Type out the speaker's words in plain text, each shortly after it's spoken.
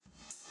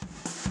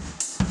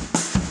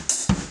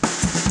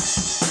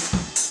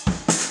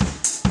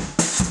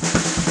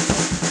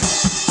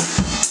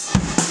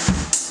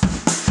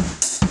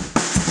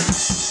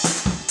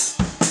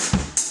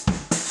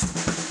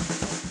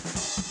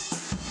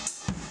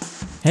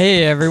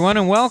Hey everyone,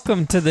 and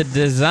welcome to the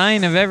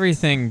Design of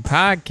Everything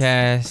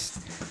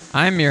podcast.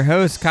 I'm your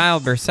host, Kyle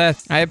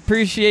Berseth. I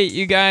appreciate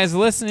you guys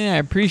listening. I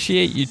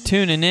appreciate you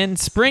tuning in.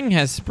 Spring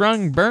has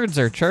sprung, birds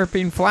are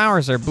chirping,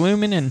 flowers are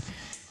blooming, and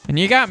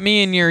you got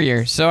me in your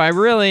ear, so I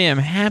really am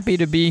happy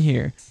to be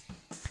here.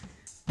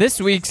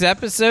 This week's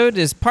episode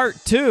is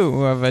part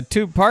 2 of a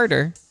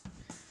two-parter.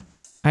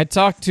 I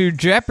talked to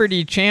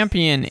Jeopardy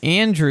champion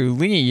Andrew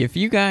Lee. If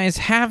you guys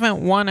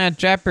haven't won at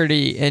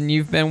Jeopardy and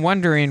you've been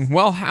wondering,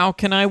 well, how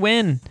can I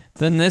win?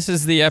 Then this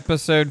is the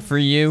episode for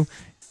you.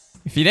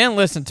 If you didn't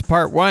listen to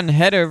part 1,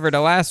 head over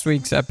to last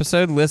week's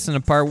episode, listen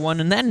to part 1,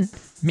 and then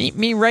meet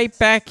me right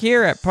back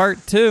here at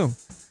part 2.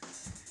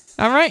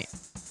 All right.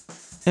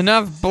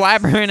 Enough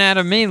blabbering out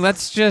of me.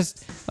 Let's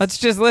just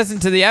listen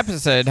to the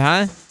episode,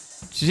 huh?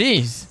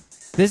 Jeez.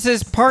 This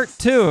is part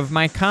 2 of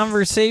my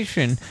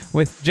conversation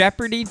with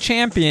Jeopardy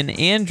champion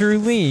Andrew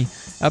Lee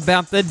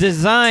about the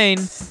design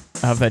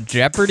of a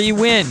Jeopardy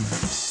win.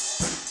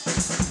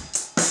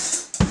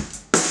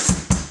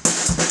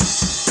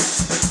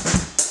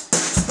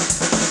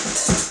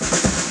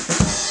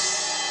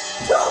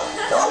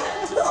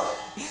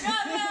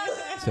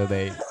 So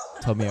they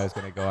told me I was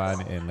going to go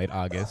on in late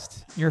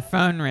August. Your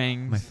phone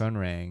rings. My phone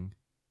rang.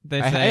 They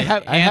I say,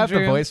 have the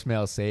Andrew,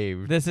 voicemail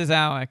saved. This is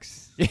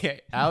Alex. Yeah,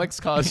 Alex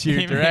calls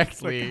you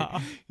directly.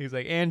 He's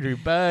like, Andrew,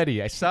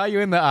 buddy, I saw you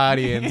in the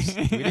audience.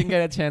 We didn't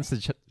get a chance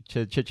to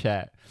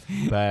chit-chat,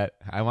 but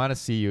I want to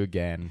see you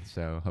again,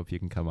 so hope you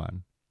can come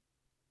on.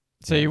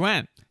 So you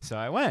went. So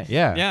I went,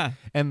 yeah. Yeah.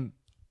 And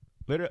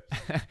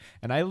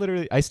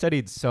I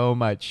studied so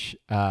much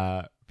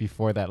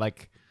before that.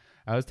 Like,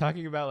 I was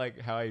talking about like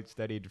how I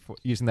studied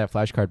using that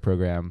flashcard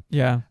program.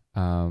 Yeah.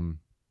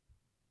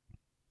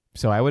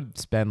 So I would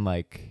spend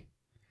like,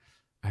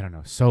 I don't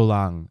know, so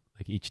long,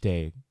 like each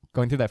day,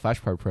 going through that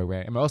flashcard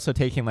program. I'm also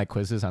taking like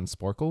quizzes on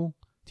Sporkle.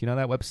 Do you know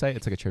that website?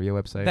 It's like a trivia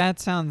website.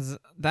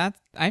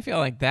 I feel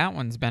like that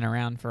one's been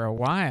around for a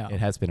while.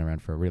 It has been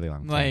around for a really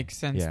long time. Like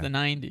since the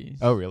 90s.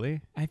 Oh, really?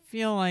 I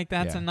feel like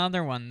that's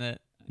another one that,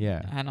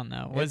 yeah, I don't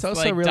know. It's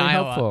also like really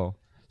helpful.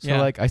 So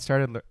yeah. like I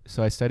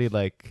studied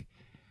like,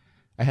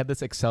 I had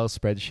this Excel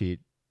spreadsheet.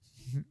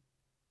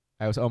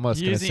 I was almost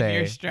going to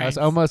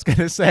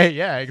say,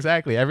 yeah,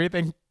 exactly.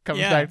 Everything comes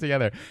back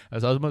together. I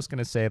was almost going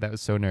to say that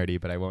was so nerdy,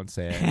 but I won't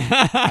say it.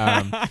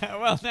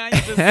 Well, now you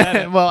just said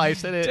it. Well, I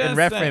said it in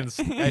reference.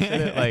 I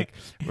said it like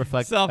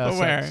reflect.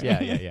 Self-aware.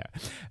 Yeah.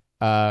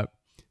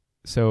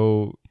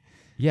 So,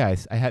 yeah,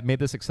 I had made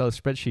this Excel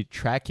spreadsheet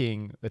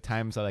tracking the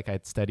times that like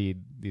I'd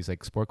studied these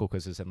like Sporkle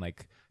quizzes and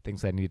like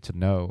things I needed to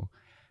know.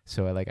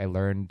 So I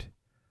learned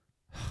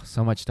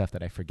so much stuff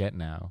that I forget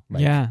now.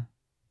 Like,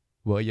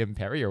 William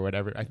Perry or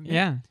whatever.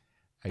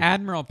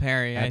 Admiral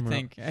Perry, I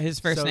think. His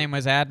first name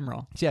was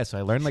Admiral. Yeah, so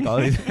I learned like all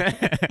these.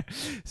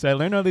 So I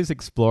learned all these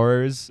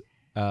explorers.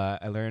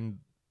 I learned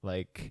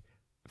like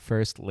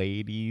first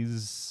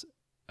ladies,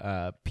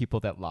 people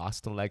that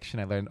lost election.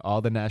 I learned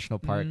all the national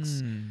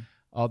parks,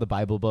 all the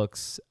Bible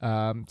books,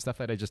 stuff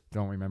that I just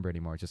don't remember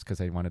anymore just because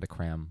I wanted to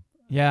cram.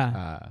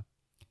 Yeah.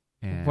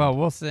 Well,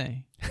 we'll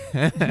see.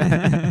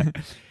 And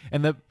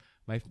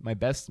my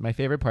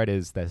favorite part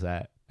is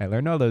that I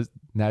learned all those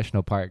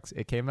national parks.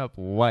 It came up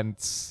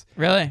once.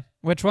 Really?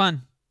 Which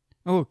one?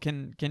 Oh,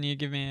 can you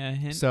give me a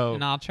hint?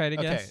 And I'll try to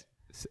guess.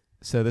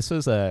 So this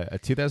was a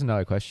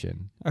 $2,000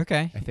 question.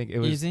 Okay. I think it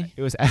was easy.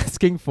 It was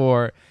asking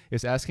for.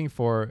 It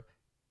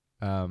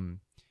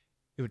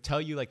would tell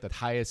you like the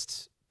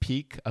highest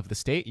peak of the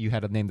state. You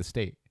had to name the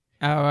state.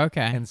 Oh,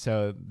 okay. And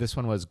so this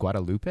one was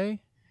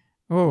Guadalupe.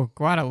 Oh,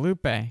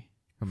 Guadalupe.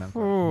 Mount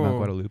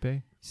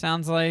Guadalupe.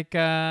 Sounds like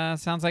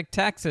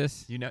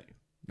Texas. You know.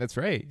 That's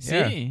right. See?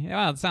 Yeah.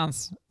 Well, it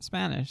sounds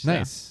Spanish.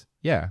 Nice. So.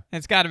 Yeah.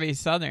 It's got to be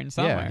southern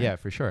somewhere. Yeah,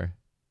 for sure.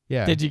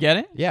 Yeah. Did you get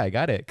it? Yeah, I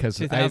got it because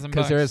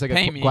there was like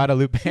Pay a me.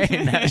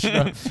 Guadalupe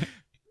national.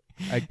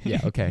 Yeah,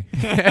 okay.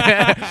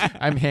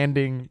 I'm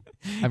handing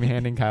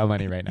Kyle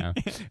money right now.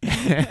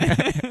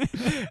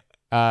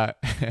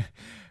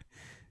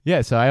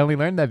 Yeah, so I only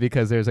learned that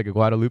because there's like a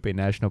Guadalupe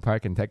National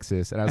Park in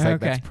Texas, and I was like,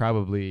 that's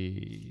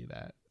probably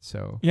that.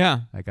 So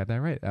yeah, I got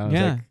that right. I was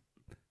like,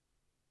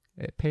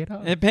 it paid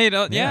off. It paid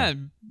off, yeah,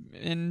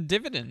 in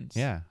dividends.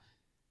 Yeah.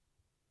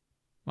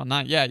 Well,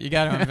 not yet. You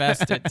got to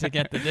invest it to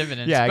get the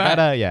dividends. Yeah, I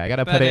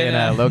gotta put it in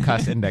a low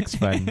cost index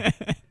fund.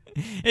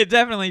 It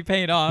definitely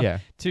paid off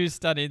to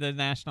study the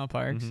national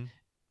parks. Mm-hmm.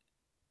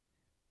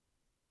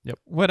 Yep.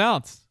 What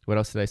else? What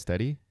else did I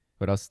study?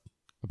 What else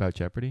about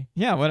Jeopardy?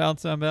 Yeah, what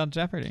else about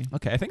Jeopardy?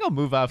 Okay, I think I'll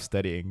move off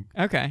studying.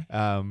 Okay.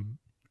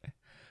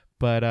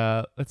 But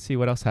let's see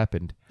what else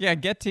happened. Yeah,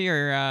 get to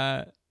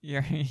your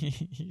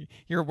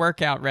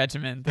workout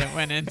regimen that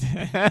went into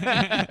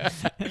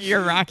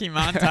your Rocky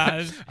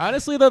montage.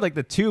 Honestly, though, like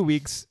the 2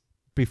 weeks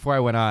before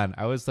I went on,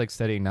 I was like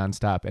studying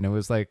nonstop, and it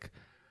was like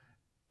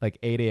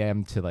 8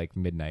 a.m. to like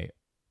midnight,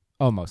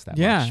 almost that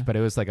much. But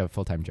it was like a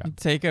full-time job. You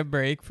take a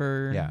break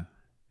for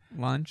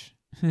lunch.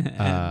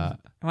 Well,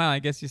 I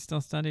guess you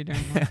still study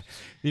during lunch.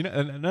 You know,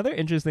 another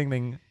interesting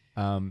thing,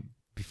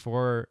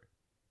 before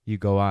you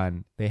go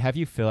on, they have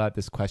you fill out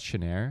this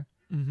questionnaire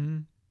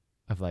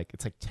of like,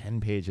 it's like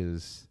 10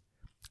 pages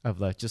of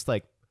like, just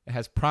like, it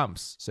has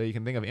prompts. So you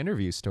can think of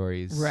interview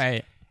stories.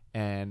 Right.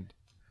 And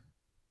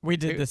we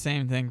did the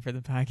same thing for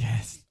the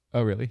podcast.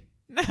 Oh, really?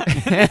 No,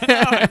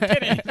 I'm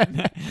kidding.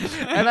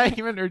 And I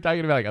even were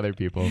talking about like other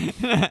people.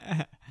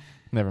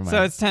 Never mind.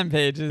 So it's 10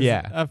 pages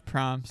of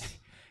prompts.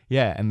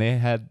 Yeah, and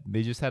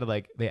they just had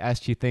like, they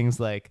asked you things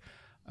like,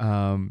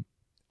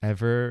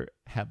 ever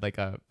had like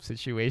a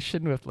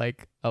situation with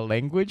like a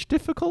language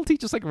difficulty?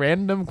 Just like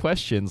random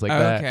questions like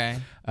that. Okay.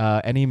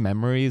 Any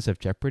memories of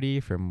Jeopardy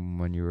from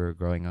when you were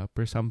growing up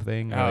or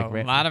something? Or,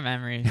 A lot of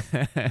memories.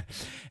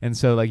 And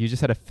so like you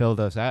just had to fill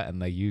those out and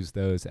like use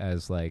those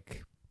as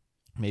like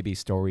maybe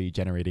story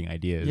generating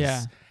ideas.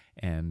 Yeah.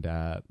 And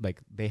like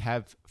they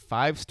have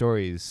 5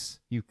 stories.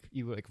 You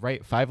like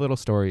write 5 little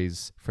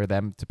stories for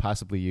them to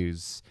possibly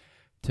use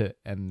to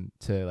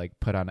like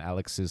put on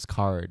Alex's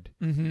card.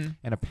 And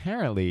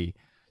apparently,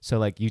 so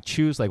like you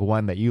choose like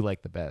one that you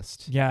like the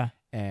best. Yeah.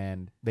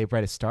 And they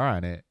write a star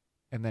on it,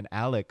 and then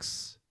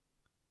Alex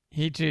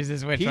he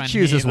chooses which one. He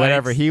chooses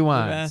whatever he the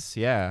wants. best.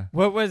 Yeah.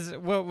 What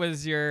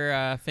was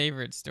your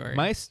favorite story?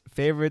 My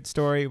favorite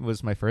story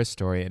was my first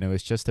story, and it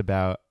was just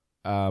about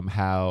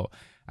how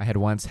I had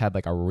once had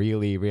like a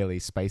really, really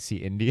spicy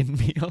Indian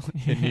meal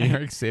in New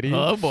York City.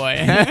 Oh boy.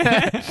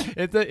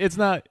 It's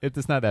not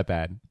that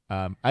bad.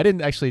 I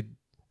didn't actually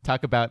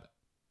talk about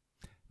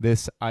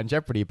this on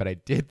Jeopardy, but I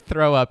did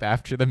throw up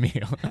after the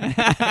meal.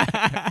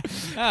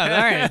 Oh, all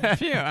right.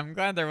 Phew, I'm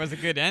glad there was a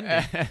good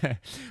ending.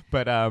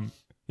 But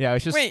yeah, it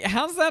was just Wait,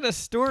 how's that a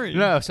story?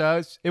 No,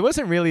 so it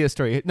wasn't really a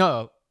story.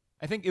 No,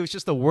 I think it was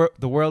just the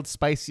world's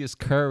spiciest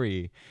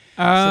curry.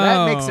 Oh. So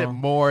that makes it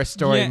more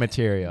story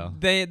material.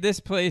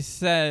 This place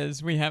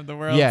says we have the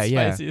world's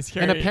spiciest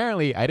curry. And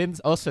apparently, I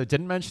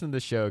didn't mention the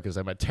show because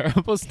I'm a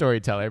terrible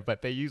storyteller,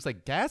 but they use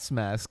like gas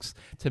masks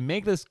to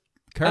make this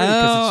curry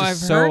because it's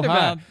just so heard hot.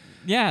 about.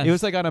 Yeah, it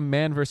was like on a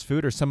Man vs.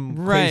 Food or some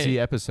crazy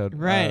episode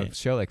of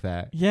show like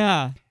that.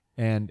 Yeah,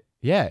 and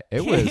yeah,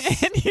 it was.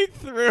 And you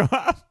threw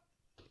up.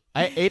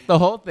 I ate the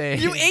whole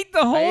thing. You ate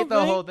the whole thing? I ate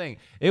the whole thing.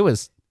 It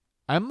was.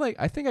 I'm like,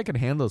 I think I can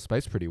handle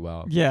spice pretty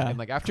well. Yeah, and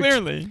like after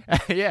clearly.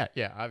 yeah,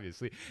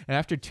 obviously. And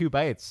after 2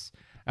 bites,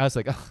 I was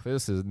like, oh,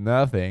 this is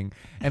nothing.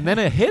 And then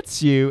it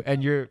hits you,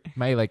 and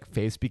my like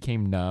face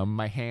became numb.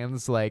 My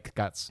hands like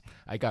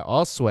I got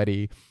all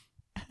sweaty.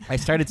 I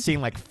started seeing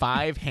like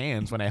 5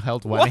 hands when I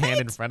held one hand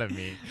in front of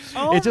me.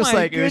 Oh it just my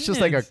like goodness. it was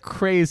just like a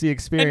crazy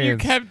experience. And you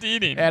kept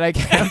eating. And I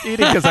kept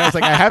eating because I was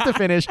like, I have to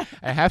finish.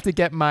 I have to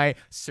get my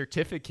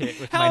certificate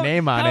with my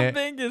name on it.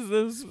 How big is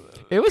this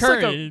It was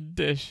curry like a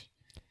dish?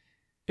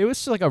 It was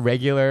just like a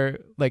regular,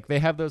 like they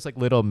have those like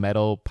little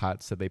metal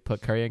pots that they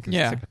put curry in because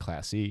Yeah. it's like a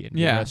classy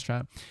Indian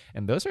restaurant.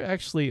 And those are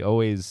actually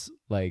always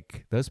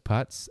like, those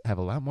pots have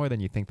a lot more than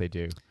you think they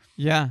do.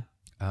 Yeah.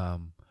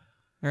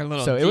 They're a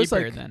little so deeper it was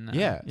like, than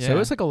So it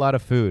was like a lot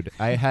of food.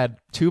 I had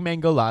 2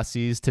 mango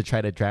lassis to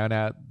try to drown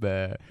out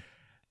the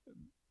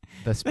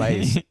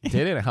spice.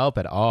 Didn't help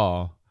at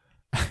all.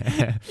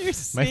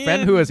 My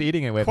friend who was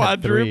eating it with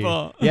had 3.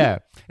 quadruple. Yeah.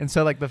 And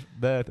so like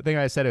the thing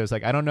I said, it was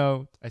like, I don't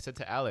know. I said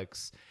to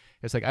Alex,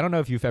 it's like, I don't know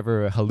if you've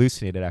ever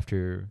hallucinated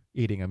after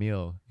eating a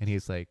meal. And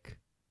he's like,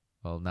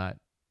 well, not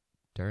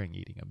during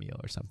eating a meal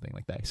or something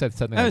like that. He said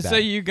something like that. Oh, so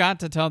you got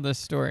to tell this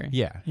story.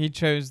 Yeah. He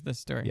chose the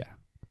story. Yeah.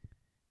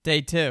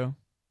 Day 2.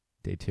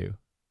 Day 2.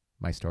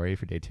 My story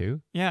for day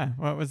 2. Yeah.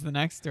 What was the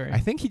next story? I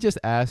think he just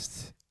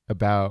asked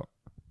about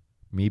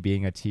me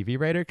being a TV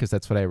writer because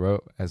that's what I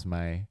wrote as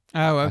my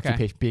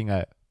occupation, being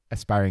a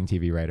aspiring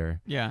TV writer.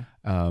 Yeah.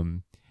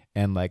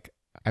 And like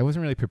I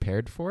wasn't really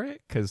prepared for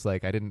it because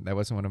like that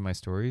wasn't one of my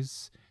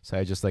stories. So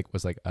I just like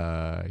was like,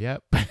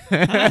 yep.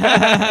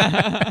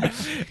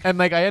 And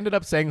like I ended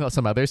up saying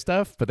some other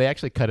stuff, but they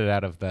actually cut it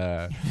out of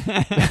the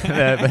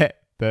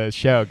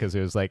show because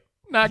it was like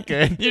not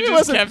good. You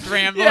just kept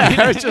rambling. Yeah,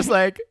 I was just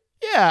like,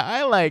 yeah,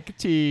 I like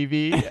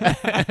TV.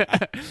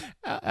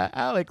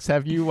 Alex,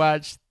 have you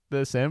watched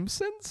The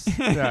Simpsons?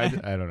 No,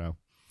 I don't know.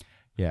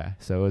 Yeah,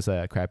 so it was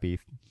a crappy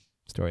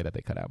story that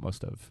they cut out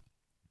most of.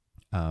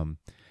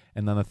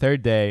 And on the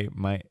 3rd day,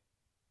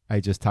 I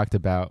just talked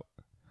about.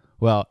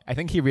 Well, I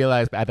think he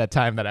realized by that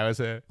time that I was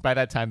a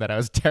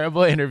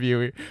terrible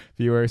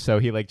interviewer. So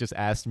he like just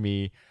asked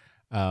me.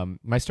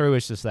 My story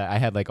was just that I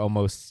had like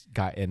almost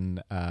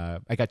gotten.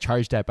 I got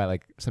charged at by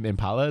like some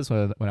impalas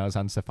when I was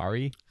on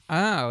safari.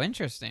 Oh,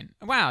 interesting.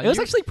 Wow, it was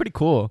actually pretty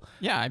cool.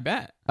 Yeah, I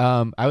bet.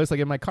 I was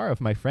like in my car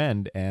with my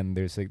friend, and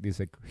there's like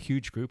these like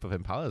huge group of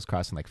impalas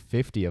crossing, like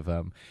 50 of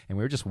them, and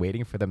we were just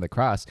waiting for them to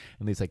cross,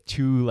 and these like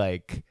 2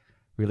 like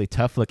really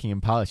tough looking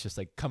impalas just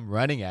like come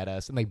running at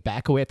us and like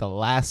back away at the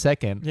last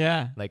second.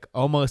 Yeah. Like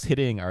almost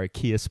hitting our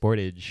Kia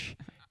Sportage.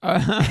 Oh,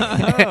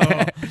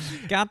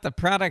 got the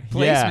product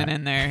placement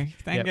in there.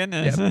 Thank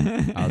goodness.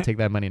 Yep. I'll take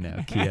that money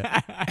now, Kia.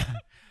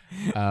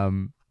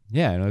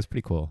 Yeah, and it was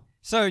pretty cool.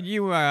 So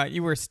you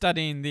were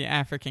studying the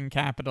African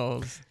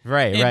capitals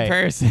right in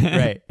person.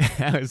 Right.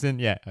 I was in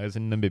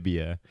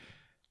Namibia.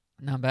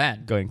 Not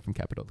bad. Going from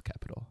capital to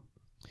capital.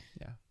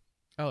 Yeah.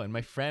 Oh, and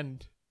my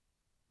friend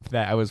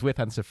that I was with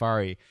on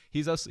Safari,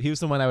 he was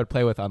the one I would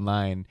play with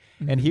online,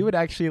 and he would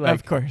actually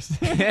Of course.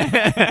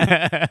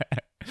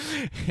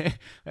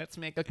 let's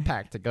make a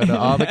pact to go to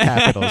all the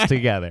capitals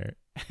together.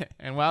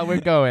 And while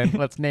we're going,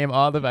 let's name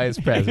all the vice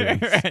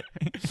presidents.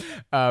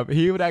 Right.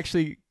 He would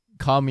actually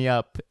call me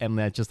up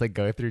and just like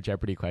go through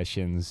Jeopardy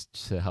questions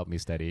to help me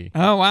study.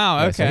 Oh, wow.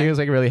 Yeah, Okay. so he was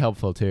like really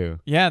helpful too.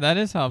 Yeah, that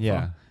is helpful.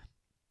 Yeah.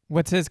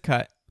 What's his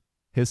cut?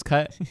 His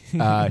cut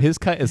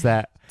is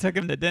that Took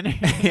him to dinner.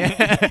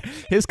 yeah,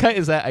 his cut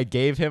is that I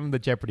gave him the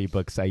Jeopardy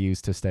books I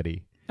used to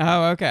study.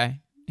 Oh,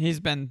 okay. He's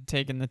been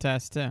taking the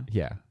test too.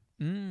 Yeah.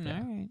 Yeah.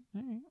 All right.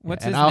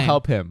 What's and his I'll name?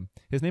 help him.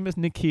 His name is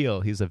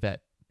Nikhil. He's a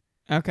vet.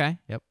 Okay.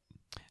 Yep.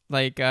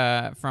 Like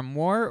from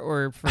war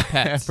or for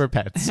pets? For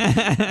pets.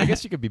 I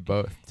guess you could be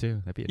both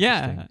too. That'd be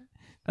interesting. Yeah.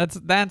 That's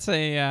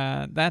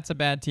a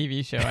bad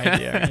TV show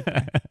idea right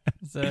there.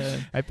 It's a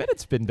I bet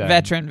it's been done.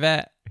 veteran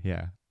vet.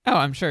 Yeah. Oh,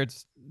 I'm sure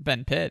it's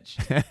been pitched.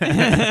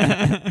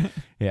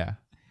 Yeah.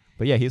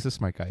 But yeah, he's a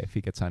smart guy. If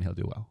he gets on, he'll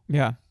do well.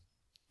 Yeah.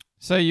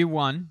 So you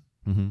won.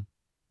 Mm-hmm.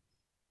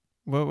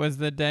 What was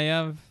the day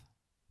of?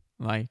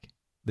 Like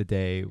The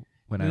day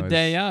when I the was...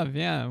 day of,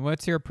 yeah.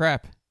 What's your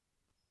prep?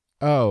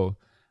 Oh.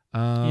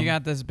 You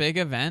got this big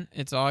event.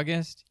 It's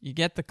August. You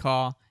get the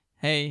call.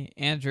 Hey,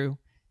 Andrew,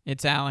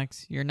 it's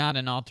Alex. You're not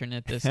an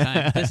alternate this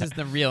time. This is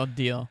the real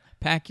deal.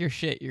 Pack your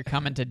shit. You're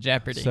coming to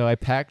Jeopardy. So I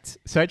packed...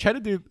 So I tried to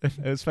do...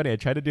 It was funny. I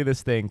tried to do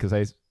this thing because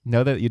I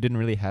know that you didn't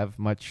really have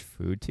much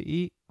food to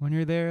eat when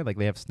you're there. Like,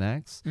 they have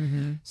snacks.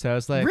 Mm-hmm. So I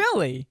was like...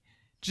 Really?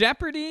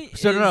 Jeopardy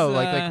So is...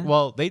 no,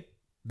 well, they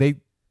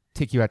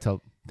take you out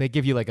to... They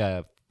give you like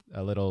a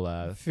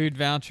little... food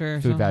voucher or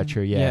food something?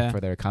 voucher, yeah, for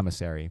their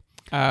commissary.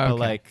 Oh, okay. But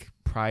like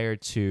prior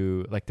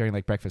to like during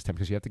like breakfast time,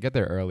 because you have to get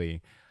there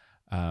early.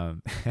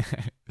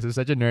 This is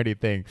such a nerdy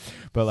thing,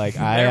 but like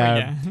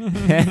There we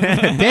go.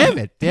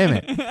 damn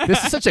it,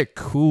 this is such a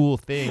cool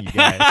thing, you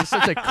guys. This is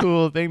such a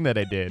cool thing that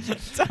I did.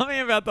 Tell me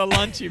about the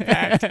lunch you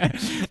packed.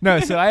 No,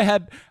 so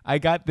I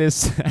got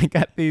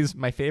these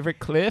my favorite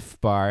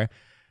Cliff Bar.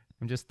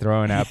 I'm just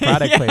throwing out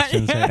product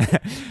questions. Yeah.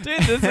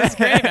 Dude, this is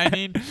great.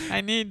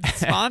 I need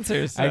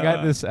sponsors. So. I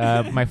got this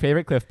my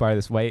favorite Cliff Bar,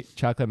 this white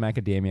chocolate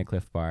macadamia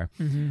Cliff Bar.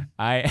 Mm-hmm.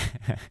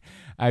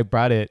 I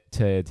brought it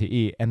to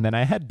eat, and then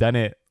I had done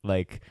it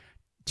like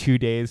 2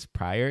 days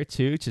prior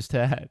to just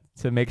to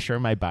make sure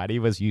my body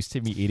was used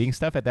to me eating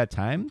stuff at that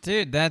time.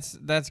 Dude,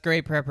 that's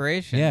great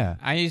preparation. Yeah.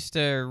 I used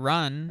to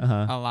run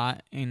Uh-huh. a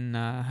lot in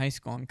high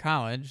school and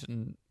college,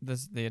 and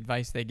the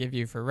advice they give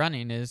you for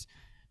running is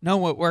know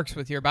what works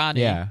with your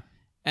body. Yeah.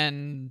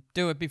 And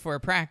do it before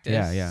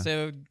practice. Yeah.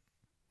 So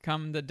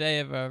come the day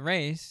of a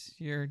race,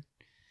 you're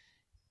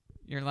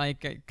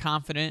like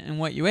confident in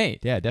what you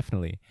ate. Yeah,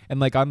 definitely. And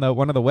like on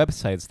one of the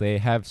websites,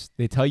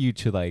 they tell you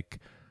to like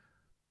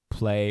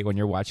play when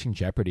you're watching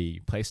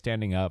Jeopardy, play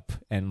standing up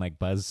and like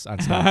buzz on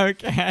stuff.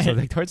 Okay. So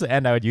like towards the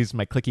end, I would use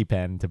my clicky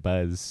pen to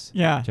buzz.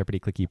 Yeah. Jeopardy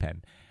clicky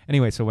pen.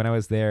 Anyway, so when I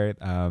was there,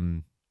 I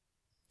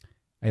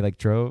like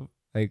drove.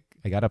 Like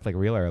I got up like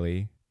real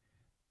early.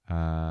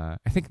 I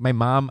think my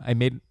mom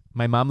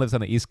lives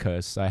on the East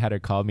Coast, so I had her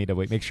call me to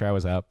make sure I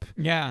was up.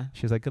 Yeah.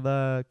 She was like, "Good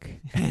luck."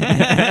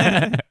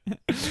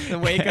 The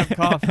wake up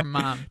call from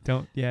mom.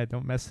 Don't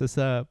mess this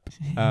up.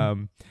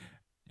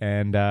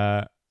 And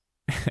I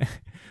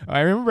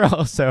remember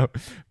also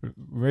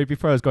right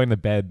before I was going to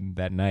bed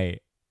that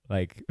night,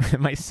 like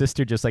my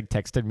sister just like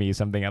texted me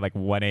something at like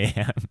 1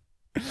 a.m.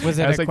 Was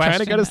it I was a like question? trying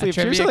to go to sleep.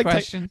 A She was trivia like,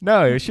 question?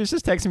 no, she was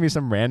just texting me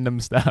some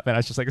random stuff, and I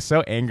was just like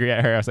so angry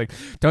at her. I was like,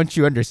 "Don't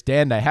you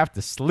understand? I have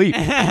to sleep.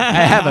 I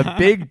have a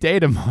big day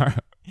tomorrow."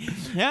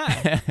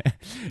 Yeah.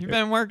 You've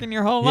been working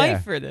your whole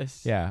life for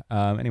this. Yeah.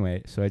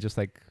 Anyway, so I just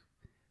like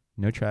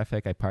no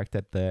traffic. I parked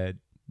at the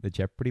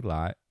Jeopardy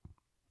lot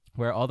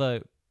where all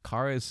the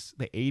cars,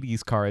 the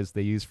 80s cars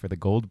they use for the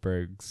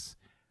Goldbergs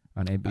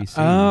on ABC.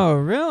 Oh,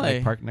 really?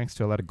 I parked next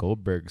to a lot of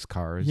Goldbergs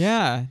cars.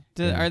 Yeah.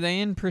 Yeah. Are they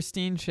in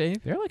pristine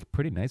shape? They're like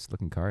pretty nice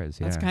looking cars.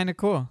 Yeah. That's kind of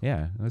cool.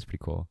 Yeah, that was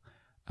pretty cool.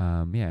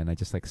 Yeah, and I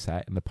just like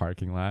sat in the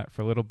parking lot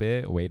for a little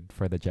bit, waited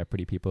for the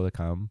Jeopardy people to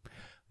come.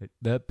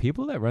 The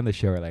people that run the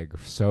show are like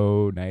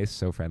so nice,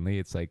 so friendly.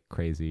 It's like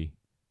crazy.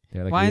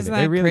 They're like, Why is that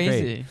they're really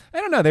crazy? great.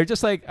 I don't know. They're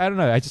just like, I don't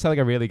know. I just had like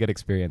a really good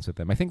experience with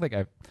them. I think like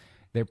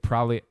they're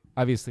probably,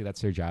 obviously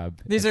that's their job.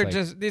 These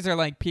It's are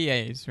like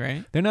PAs,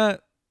 right? they're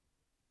not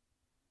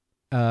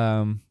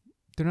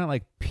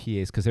like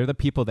PAs because they're the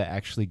people that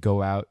actually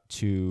go out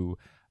to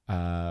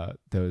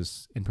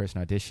those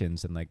in-person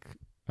auditions and like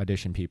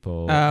audition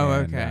people. Oh,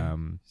 and,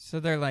 okay. So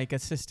they're like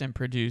assistant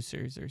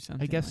producers or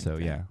something. I guess like so.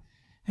 that. Yeah.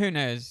 Who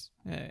knows?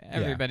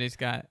 Everybody's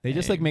got. They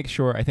just like make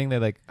sure. I think they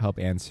like help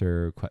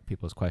answer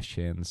people's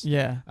questions.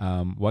 Yeah.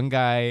 One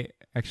guy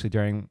actually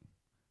during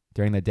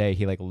the day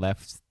he like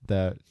left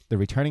the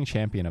returning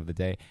champion of the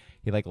day.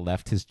 He like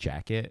left his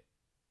jacket.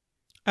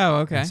 Oh,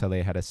 okay. And so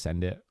they had to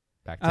send it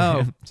back to Oh,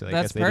 him. So I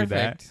that's guess they did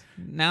that. perfect.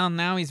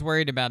 Now he's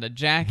worried about a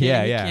jacket.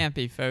 Yeah, He yeah. can't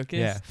be focused.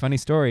 Yeah. Funny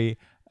story.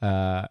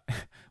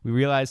 we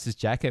realized his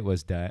jacket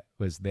was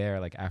there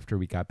like after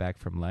we got back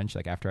from lunch,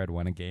 like after I'd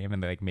won a game,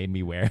 and they like made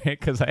me wear it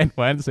because I had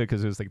won, so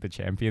because it was like the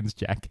champion's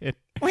jacket.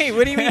 Wait,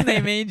 what do you mean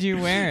they made you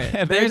wear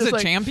it? There's a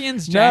like,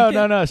 champion's jacket?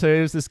 No. So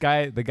it was this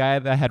guy, the guy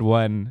that had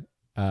won.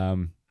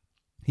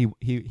 He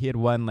had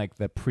won like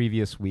the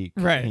previous week.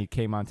 Right. And he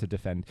came on to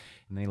defend,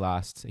 and then he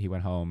lost. He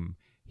went home.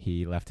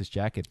 He left his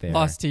jacket there.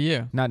 Lost to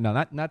you?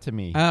 Not to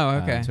me. Oh,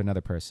 okay. To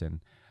another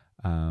person.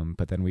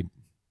 But then we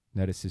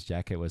noticed his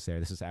jacket was there.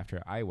 This is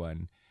after I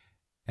won.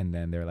 And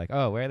then they're like,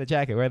 "Oh, wear the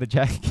jacket.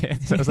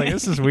 So I was like,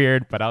 "This is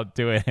weird, but I'll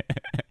do it."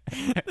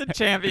 The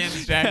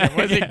champion's jacket.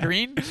 Was it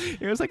green?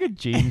 It was like a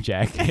jean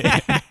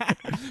jacket.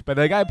 But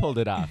the guy pulled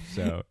it off.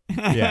 So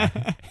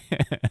yeah.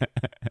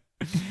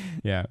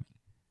 Yeah.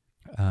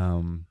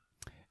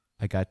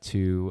 I got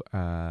to.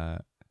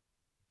 What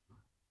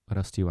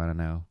else do you want to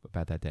know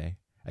about that day?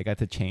 I got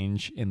to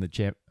change in the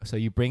gym. So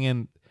they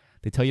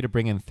tell you to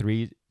bring in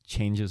 3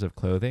 changes of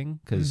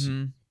clothing because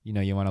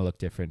you want to look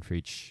different for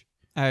each.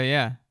 Oh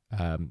yeah.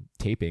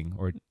 Taping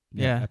or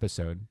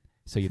episode.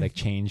 So you like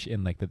change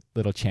in like the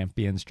little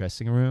champions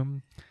dressing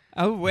room.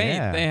 Oh wait,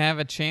 they have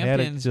a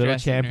champions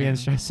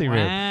dressing room.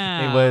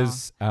 It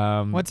was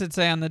what's it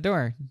say on the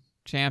door?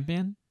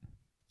 Champion?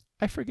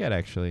 I forget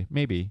actually.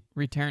 Maybe.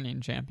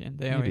 Returning champion.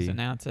 They always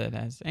announce it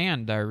as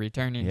our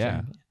returning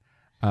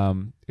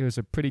champion. It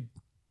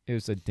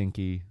was a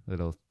dinky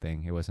little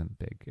thing. It wasn't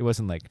big. It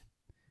wasn't like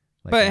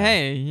but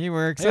hey, you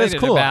were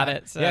excited about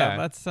it. So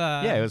let's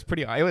it was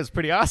pretty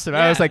awesome.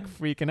 I was like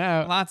freaking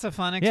out. Lots of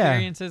fun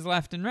experiences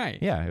left and right.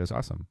 Yeah, it was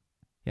awesome.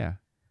 Yeah.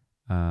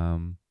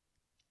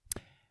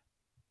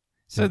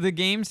 So the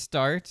game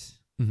starts.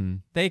 Mm-hmm.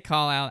 They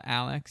call out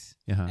Alex.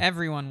 Uh-huh.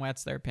 Everyone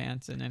wets their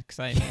pants in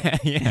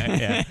excitement.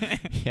 Yeah.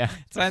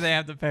 That's why they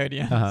have the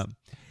podiums. Uh-huh.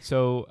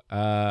 So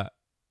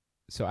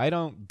I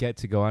don't get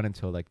to go on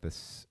until like the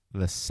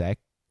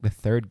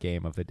third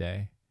game of the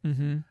day.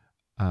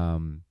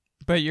 Mm-hmm.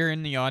 But you're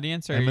in the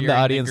audience, or I'm in the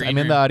audience. I'm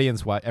in the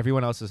audience.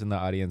 Everyone else is in the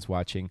audience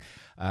watching.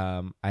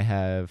 I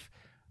have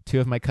 2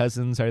 of my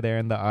cousins are there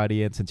in the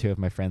audience, and 2 of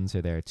my friends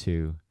are there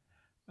too.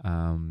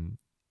 And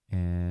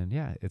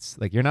yeah, it's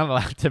like you're not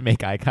allowed to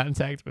make eye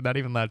contact. We're not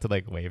even allowed to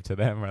like wave to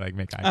them or like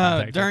make eye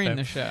contact during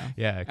the show.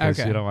 Yeah, because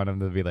you don't want them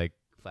to be like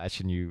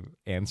flashing you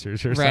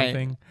answers or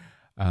something.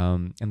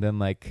 And then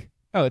like,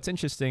 it's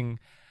interesting.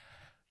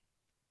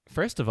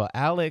 First of all,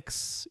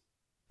 Alex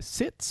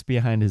sits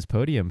behind his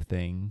podium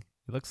thing.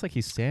 It looks like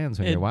he stands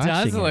when you're watching it,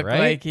 right? It does look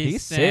like he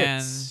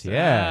stands. Sits.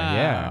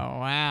 Yeah. Oh,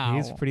 wow.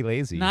 He's pretty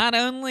lazy. Not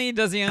only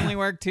does he only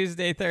work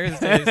Tuesday,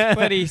 Thursdays,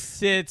 but he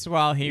sits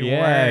while he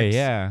works.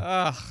 Yeah.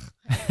 Ugh.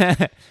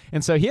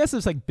 And so he has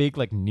this like big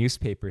like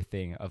newspaper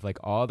thing of like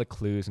all the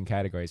clues and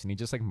categories, and he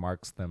just like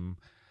marks them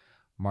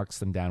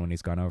down when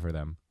he's gone over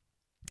them.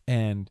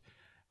 And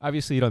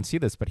obviously you don't see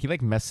this, but he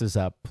like messes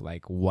up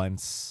like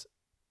once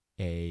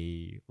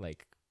a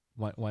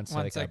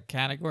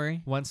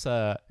category. Once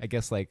I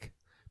guess like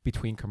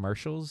between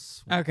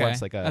commercials. Okay.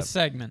 Once like a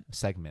segment.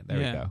 There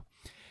we go.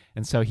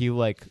 And so he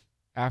like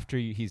after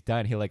he's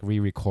done, he'll like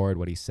re-record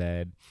what he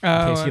said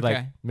in case he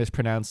like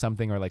mispronounced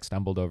something or like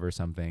stumbled over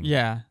something.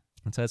 Yeah.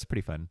 And so that's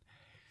pretty fun.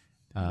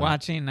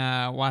 Watching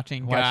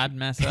God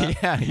mess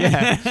up.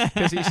 Yeah.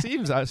 Because he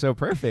seems so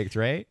perfect,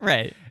 right?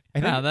 Right.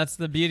 That's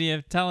the beauty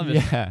of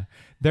television.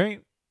 Yeah.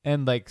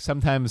 And like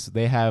sometimes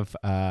they have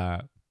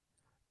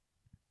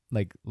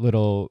like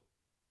little,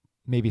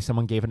 maybe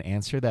someone gave an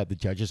answer that the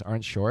judges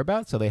aren't sure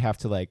about, so they have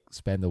to like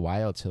spend a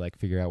while to like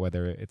figure out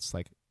whether it's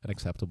like an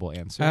acceptable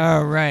answer.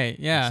 Oh, right.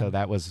 Yeah. So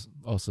that was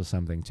also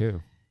something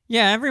too.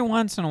 Yeah. Every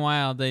once in a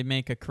while they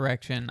make a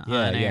correction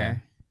on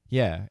air.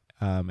 Yeah.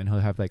 And he'll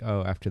have like,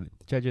 after the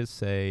judges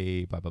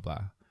say blah, blah,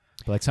 blah.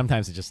 But like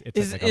sometimes it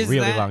takes like a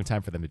really long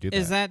time for them to do that.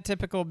 Is that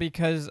typical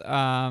because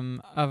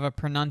of a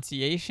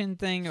pronunciation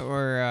thing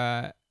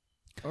or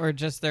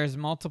just there's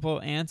multiple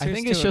answers? I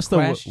think it's just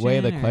the way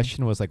the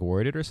question was like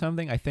worded or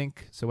something. I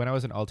think so. When I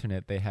was an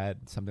alternate, they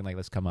had something like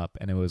this come up,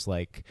 and it was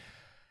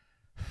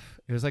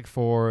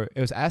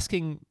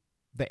asking,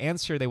 the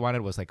answer they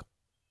wanted was like,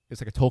 it's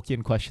like a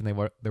Tolkien question. They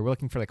were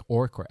looking for like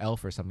orc or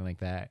elf or something like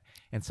that.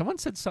 And someone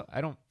said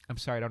I'm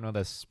sorry, I don't know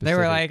the specific. They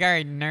were like, all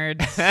right,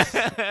 nerds.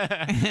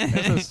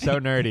 This is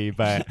so nerdy,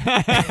 but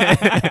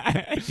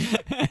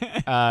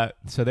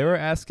so they were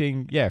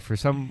asking, for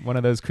one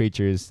of those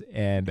creatures,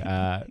 and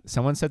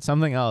someone said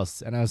something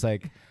else, and I was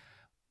like,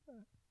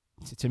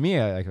 to me,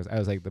 I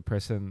was like the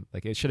person,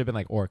 like it should have been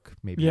like orc,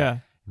 maybe. Yeah.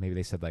 Maybe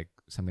they said like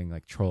something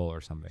like troll or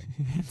something.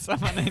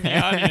 Someone in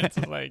the audience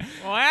is like,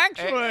 well,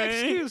 actually,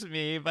 excuse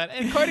me, but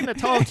according to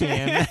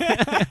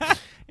Tolkien,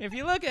 if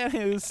you look at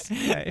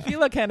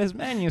his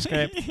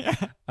manuscript,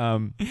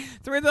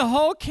 through the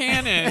whole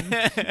canon,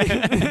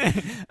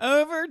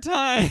 over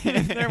time,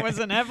 there was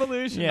an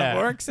evolution of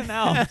orcs and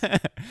elves.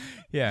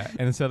 Yeah,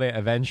 and so they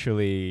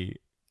eventually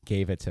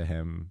gave it to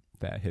him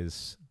that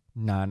his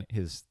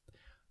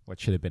what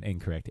should have been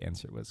incorrect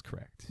answer was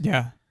correct.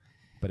 Yeah,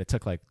 but it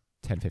took like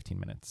 10-15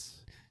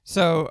 minutes.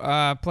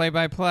 So, play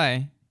by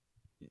play.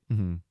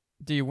 Mm-hmm.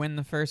 Do you win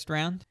the first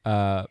round?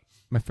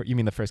 You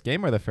mean the first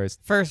game or the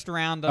first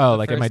round of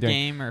the first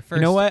game or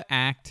first what?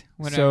 act?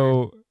 Whatever.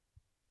 So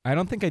I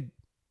don't think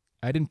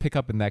I didn't pick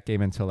up in that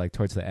game until like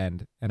towards the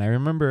end, and I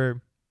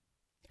remember.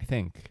 I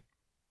think.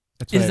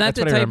 Is that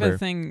the type of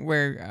thing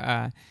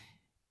where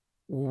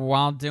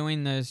while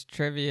doing those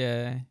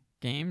trivia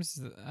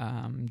games,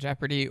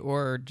 Jeopardy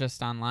or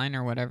just online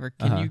or whatever,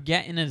 can you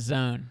get in a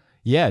zone?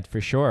 Yeah, for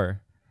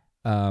sure.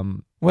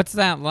 What's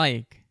that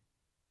like?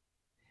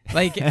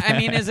 Like,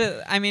 is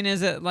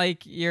it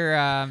like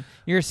you're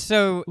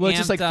so well, it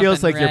just like amped feels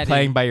up like and you're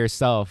playing ready? by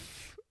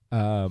yourself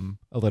a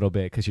little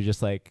bit because you're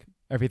just like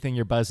everything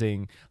you're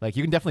buzzing. Like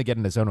you can definitely get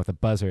in the zone with a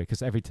buzzer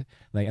because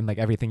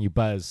everything you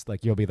buzz,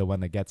 like you'll be the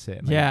one that gets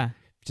it. Like, Yeah.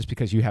 Just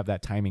because you have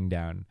that timing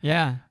down.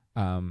 Yeah.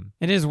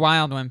 It is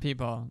wild when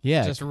people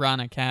just run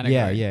a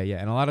category. Yeah.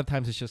 And a lot of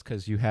times it's just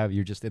because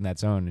you're just in that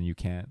zone and you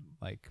can't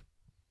like.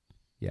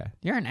 Yeah.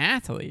 You're an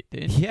athlete,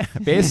 dude. Yeah,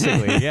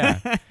 basically, yeah.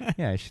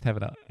 Yeah, I should have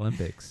it at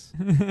Olympics.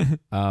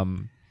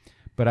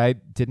 But I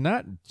did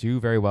not do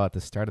very well at the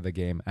start of the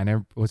game. And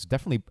I was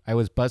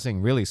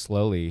buzzing really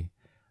slowly.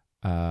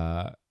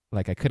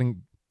 Like I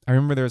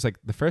remember there was like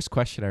the first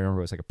question I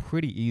remember was like a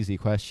pretty easy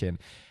question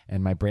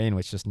and my brain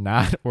was just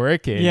not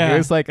working. Yeah. It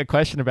was like a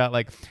question about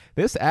like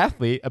this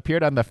athlete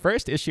appeared on the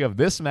first issue of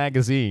this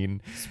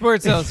magazine.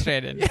 Sports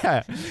Illustrated.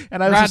 Yeah.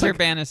 And I was Roger just like,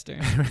 Bannister.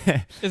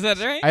 Is that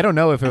right? I don't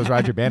know if it was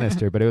Roger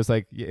Bannister, but it was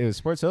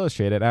Sports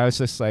Illustrated. And I was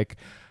just like,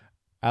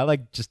 I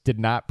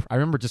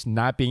remember just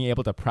not being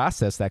able to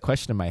process that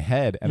question in my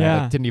head. And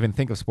I didn't even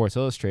think of Sports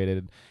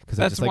Illustrated.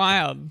 That's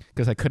wild.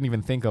 Because I couldn't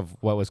even think of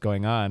what was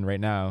going on right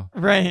now.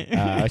 Right.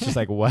 I was just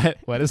like,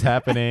 what is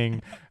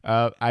happening?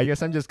 I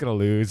guess I'm just going to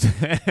lose.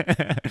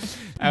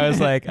 I was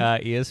like,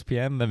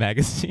 ESPN, the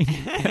magazine.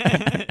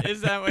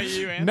 Is that what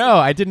you answered? No,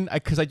 I didn't.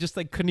 Because I just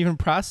like couldn't even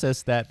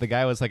process that the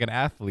guy was like an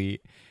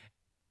athlete.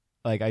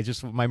 Like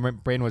my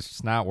brain was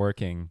just not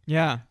working.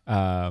 Yeah.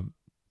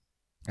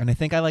 And I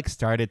think I like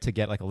started to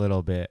get like a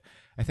little bit.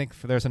 I think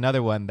there's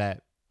another one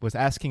that was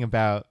asking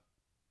about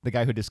the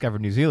guy who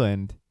discovered New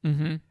Zealand.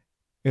 Mm-hmm.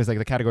 It was like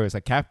the category was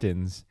like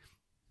captains,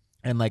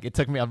 and like it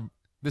took me.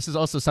 This is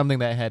also something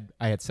that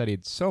I had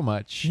studied so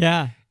much.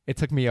 Yeah. It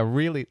took me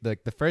the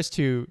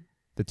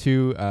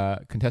two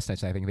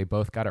contestants. I think they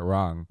both got it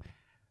wrong,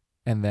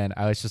 and then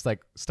I was just like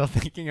still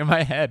thinking in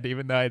my head,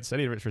 even though I had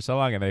studied it for so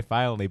long, and they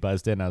finally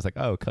buzzed in. I was like,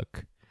 oh,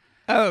 Cook.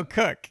 Oh,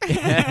 Cook.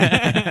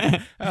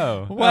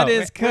 What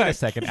is Cook? Wait a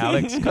second,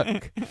 Alex.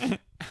 Cook.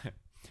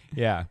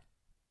 Yeah.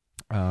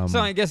 So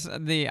I guess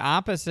the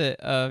opposite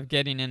of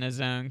getting in a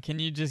zone, can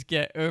you just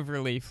get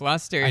overly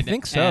flustered? I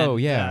think so,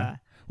 and, yeah.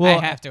 Well,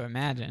 I have to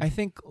imagine. I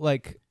think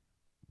like,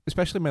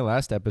 especially my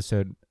last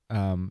episode,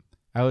 I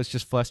was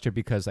just flustered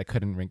because I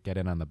couldn't get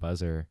in on the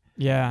buzzer.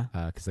 Yeah.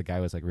 Because the guy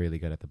was like really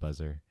good at the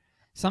buzzer.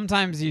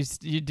 Sometimes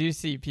you do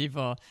see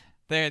people.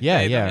 They're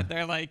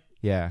like.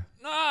 Yeah.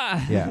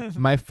 Ah. Yeah.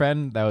 My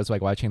friend that was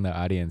like watching the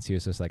audience, he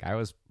was just like,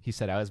 he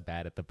said I was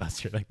bad at the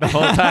buzzer like the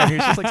whole time.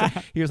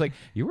 He was like,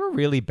 you were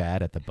really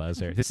bad at the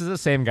buzzer. This is the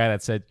same guy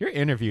that said your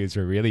interviews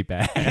were really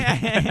bad.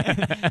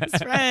 His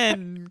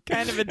friend,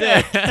 kind of a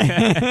dick.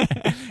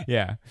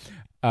 Yeah.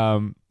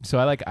 So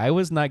I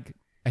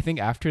think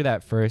after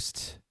that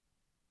first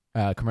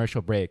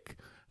commercial break,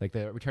 like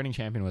the returning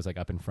champion was like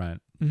up in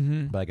front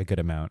by like a good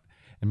amount.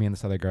 And me and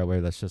this other girl were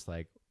just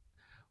like,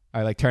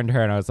 I like turned to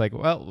her and I was like,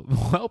 well,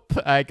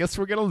 I guess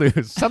we're gonna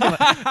lose. Something.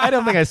 I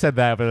don't think I said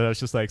that, but it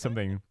was just like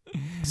something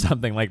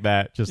like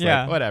that. Just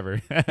like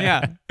whatever.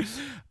 Yeah.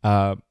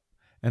 And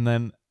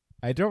then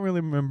I don't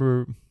really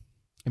remember.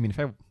 I mean,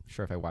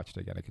 if I watched it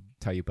again, I could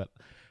tell you. But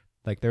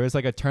like there was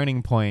like a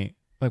turning point.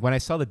 Like when I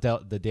saw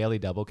the daily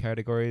double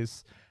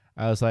categories,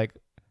 I was like,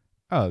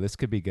 oh, this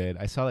could be good.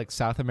 I saw like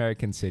South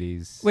American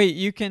cities. Wait,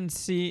 you can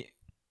see.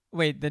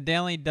 Wait, the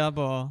daily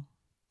double.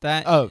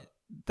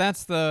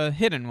 That's the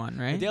hidden one,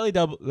 right? The daily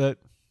double. The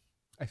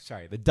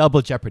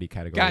double Jeopardy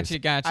category.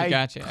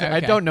 Gotcha. Okay.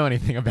 I don't know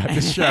anything about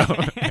this show.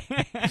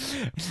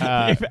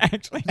 You've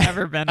actually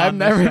never been on. I've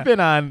never been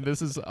on.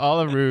 This is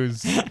all a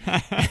ruse.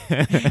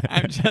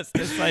 I'm just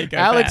a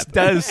psychopath.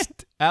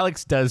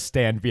 Alex does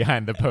stand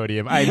behind the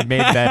podium. I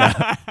made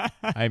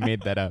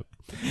that up.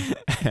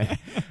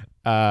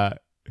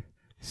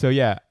 So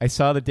yeah, I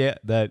saw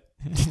the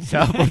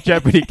double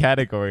Jeopardy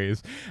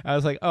categories. I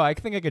was like, oh, I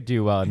think I could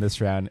do well in this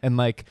round. And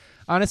like,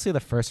 honestly, the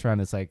first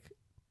round is like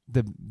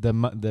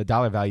the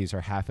dollar values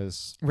are half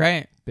as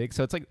big.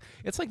 So it's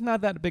like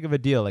not that big of a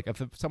deal. Like if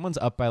someone's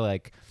up by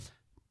like,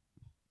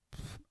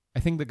 I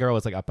think the girl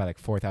was like up by like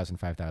 4,000,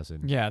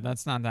 5,000. Yeah,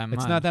 that's not that much.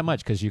 It's not that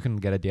much because you can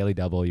get a daily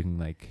double. You can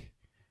like,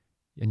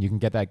 and you can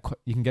get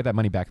that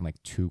money back in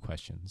like 2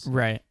 questions.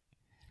 Right.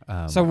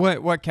 So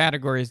what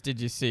categories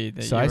did you see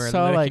that you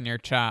were licking your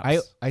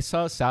chops? I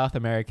saw South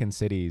American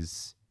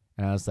cities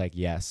and I was like,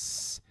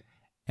 yes.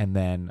 And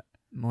then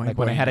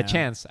when I had a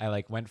chance, I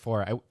like went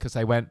for it because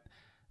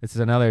this is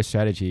another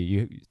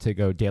strategy to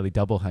go daily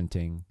double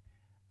hunting.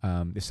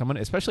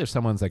 Especially if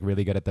someone's like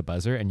really good at the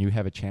buzzer and you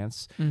have a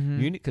chance,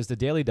 because the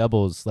daily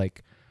doubles,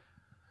 like,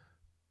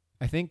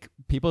 I think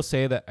people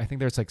say that, I think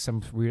there's like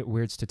some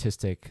weird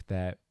statistic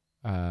that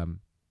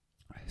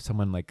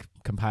someone like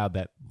compiled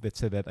that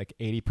said that like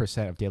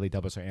 80% of daily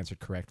doubles are answered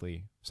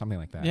correctly, something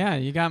like that. Yeah,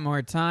 you got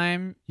more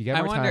time.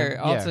 I wonder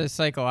also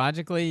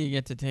psychologically you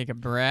get to take a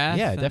breath.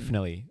 Yeah,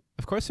 definitely.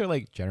 Of course, they're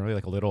like generally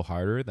like a little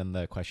harder than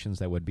the questions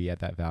that would be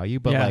at that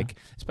value. But like,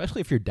 especially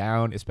if you're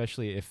down,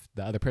 especially if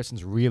the other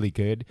person's really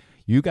good,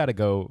 you got to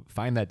go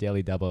find that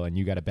daily double and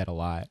you got to bet a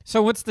lot.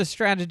 So what's the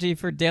strategy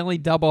for daily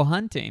double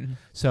hunting?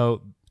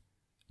 So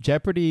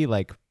Jeopardy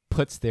like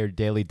puts their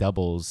daily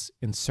doubles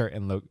in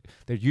certain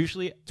they're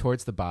usually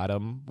towards the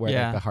bottom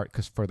where like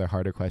cause for their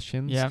harder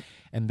questions. Yeah.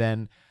 And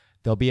then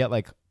they'll be at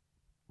like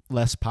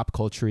less pop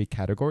culture-y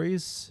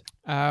categories.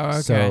 Oh,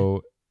 okay.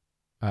 So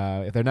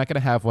if they're not going to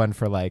have one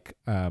for like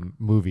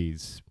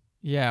movies.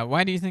 Yeah.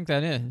 Why do you think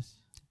that is?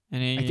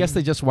 I guess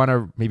they just want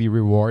to maybe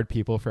reward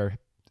people for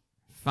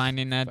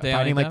finding that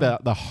daily finding double?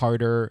 like the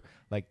harder,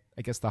 like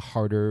I guess the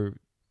harder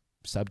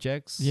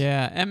subjects.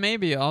 Yeah. And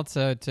maybe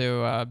also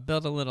to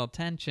build a little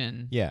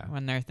tension. Yeah.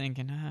 When they're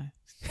thinking,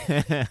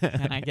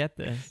 can I get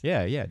this?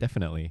 Yeah,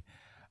 definitely.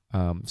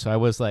 So I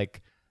was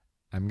like,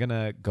 I'm going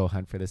to go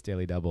hunt for this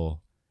daily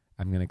double.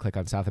 I'm going to click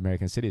on South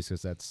American cities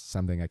because that's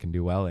something I can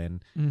do well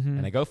in. Mm-hmm.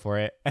 And I go for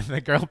it. And the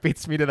girl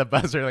beats me to the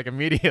buzzer like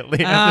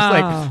immediately.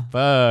 I'm just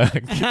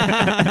like,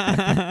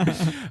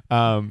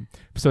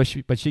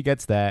 fuck. But she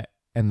gets that.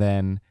 And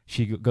then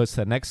she goes to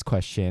the next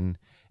question.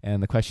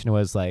 And the question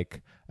was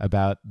like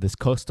about this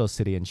coastal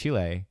city in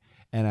Chile.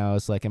 And I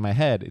was like, in my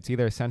head, it's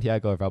either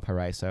Santiago or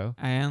Valparaiso.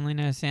 I only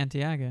know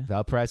Santiago.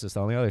 Valparaiso is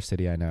the only other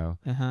city I know.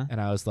 Uh-huh. And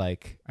I was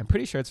like, I'm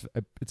pretty sure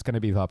it's going to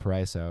be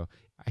Valparaiso.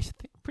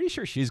 Pretty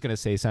sure she's going to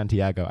say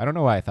Santiago. I don't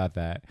know why I thought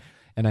that.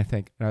 And I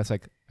was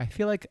like, I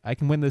feel like I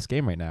can win this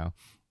game right now.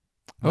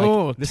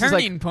 Like,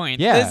 turning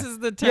point. Yeah. This is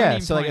the turning point.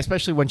 Yeah, so like,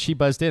 especially when she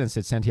buzzed in and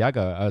said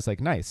Santiago, I was like,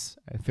 nice.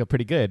 I feel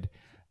pretty good.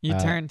 You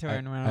turned to her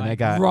and went, I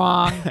got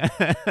wrong.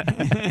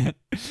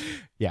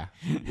 Yeah.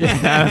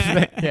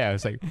 I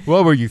was like,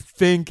 what were you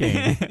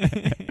thinking?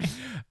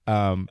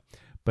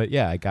 But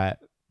yeah, I got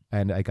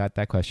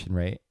that question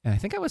right. And I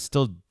think I was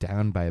still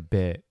down by a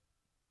bit.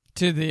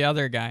 To the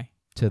other guy.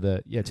 To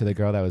the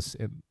girl that was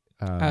in,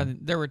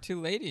 there were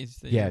two ladies.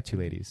 Two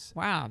ladies.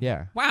 Wow.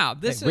 Yeah. Wow.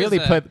 This really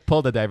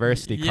pulled the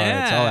diversity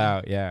cards all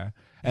out. Yeah.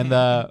 And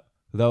the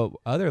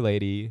other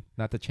lady,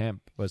 not the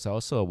champ, was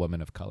also a woman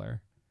of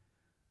color.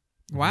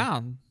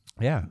 Wow.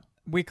 Yeah.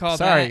 We call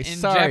that in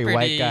Jeopardy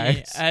white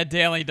guys. A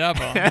daily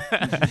double.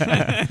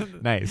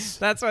 Nice.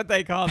 That's what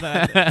they call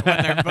that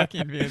when they're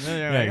booking views.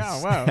 They're like,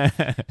 oh, wow.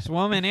 This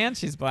woman and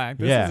she's black.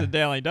 This is a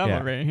daily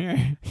double right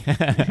here.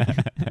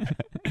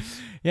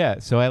 Yeah.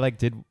 So I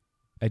did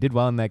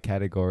well in that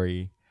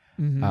category.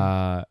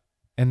 Mm-hmm.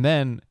 And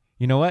then,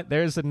 you know what?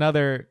 There's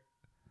another.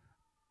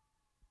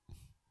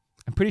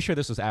 I'm pretty sure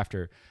this was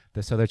after.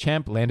 So the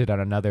champ landed on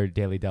another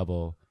daily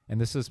double.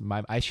 And this is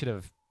I should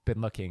have been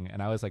looking,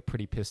 and I was like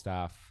pretty pissed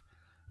off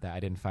that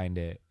I didn't find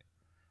it.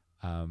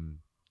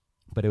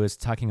 But it was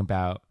talking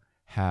about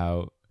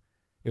how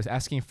it was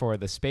asking for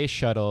the space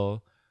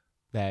shuttle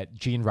that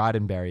Gene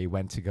Roddenberry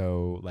went to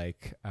go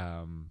like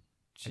I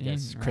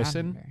guess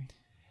christen.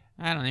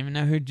 I don't even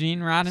know who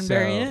Gene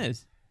Roddenberry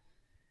is.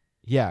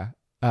 Yeah.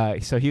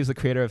 So he was the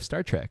creator of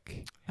Star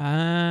Trek. Oh.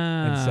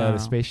 And so the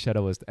space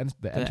shuttle was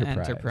the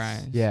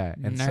Enterprise. Yeah.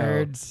 And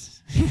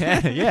nerds.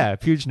 So, yeah,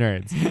 huge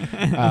nerds.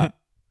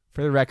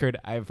 For the record,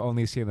 I've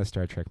only seen the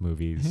Star Trek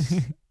movies.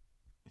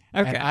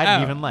 Okay. And I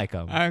didn't even like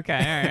them.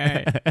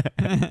 Okay,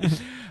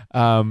 all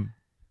right.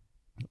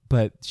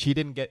 But she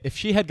didn't if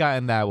she had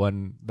gotten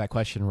that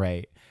question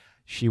right,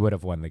 she would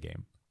have won the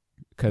game.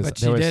 But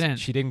she didn't.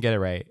 She didn't get it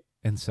right.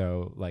 And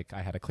so, like,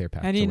 I had a clear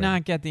path. How do you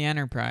not get the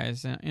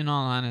Enterprise? In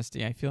all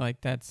honesty, I feel like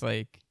that's,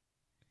 like,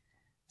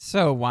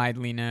 so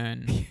widely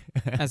known.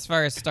 As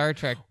far as Star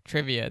Trek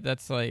trivia,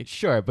 that's, like...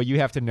 Sure, but you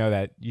have to know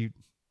that you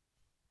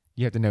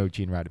have to know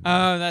Gene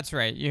Roddenberry. Oh, that's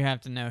right. You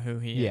have to know who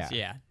he is.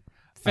 Yeah.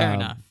 Fair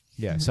enough.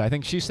 Yeah, so I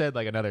think she said,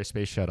 like, another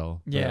space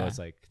shuttle. But yeah. it was,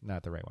 like,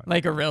 not the right one.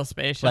 Like a real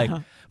space shuttle?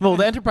 Like, well,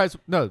 the Enterprise...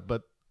 No,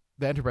 but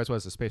the Enterprise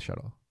was a space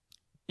shuttle.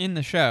 In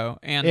the show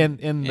and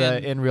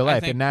in real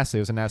life in NASA, it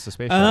was a NASA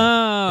space shuttle.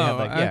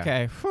 Oh,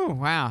 okay. Whew,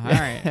 wow. All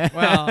right.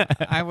 Well,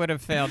 I would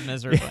have failed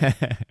miserably,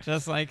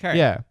 just like her.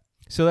 Yeah.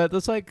 So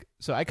that's like,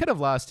 so I could have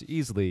lost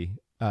easily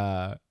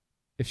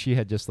if she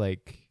had just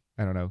like,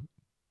 I don't know,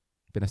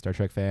 been a Star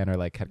Trek fan or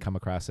like had come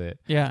across it.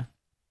 Yeah.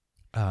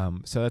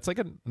 So that's like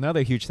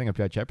another huge thing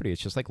about Jeopardy.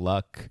 It's just like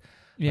luck.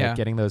 Yeah. Like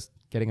getting a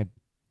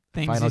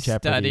things final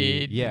Jeopardy.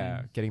 Studied.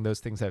 Yeah. Getting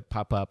those things that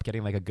pop up.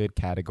 Getting like a good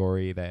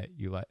category that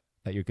you like.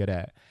 That you're good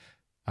at.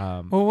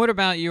 Well, what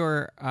about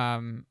your?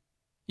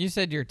 You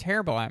said you're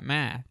terrible at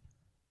math.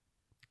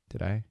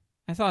 Did I?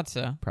 I thought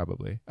so.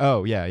 Probably.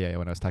 Oh yeah.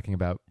 When I was talking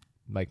about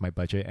like my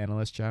budget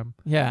analyst job.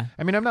 Yeah.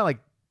 I mean, I'm not like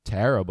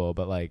terrible,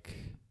 but like,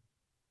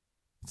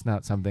 it's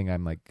not something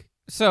I'm like.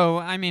 So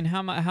I mean,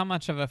 how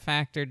much of a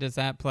factor does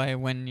that play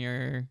when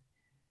you're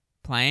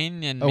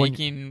playing and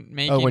making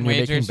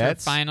wagers for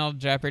Final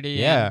Jeopardy?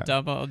 Yeah. And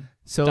double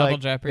like,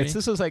 Jeopardy.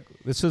 This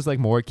was like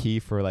more key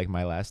for like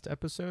my last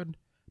episode.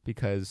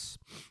 Because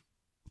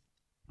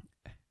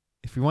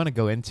if we want to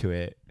go into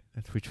it,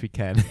 which we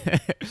can,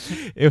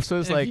 it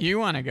was like, if you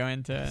want to go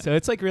into it. So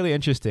it's like really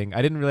interesting.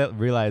 I didn't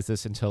realize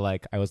this until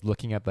like I was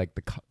looking at like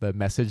the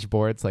message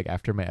boards like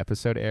after my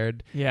episode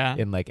aired. Yeah.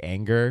 In like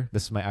anger.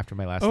 This is after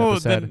my last Oh,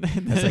 episode. the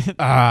It's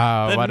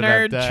like what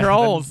nerd about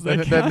trolls. the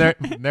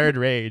nerd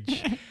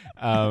rage.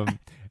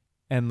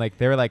 And like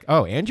they were like,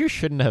 oh, Andrew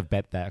shouldn't have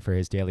bet that for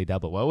his daily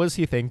double. What was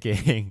he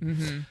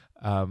thinking?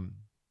 Mm-hmm.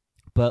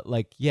 But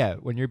like yeah,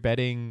 when you're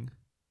betting,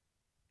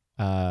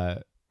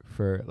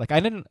 for like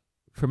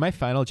for my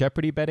final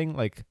Jeopardy betting,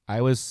 like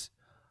I was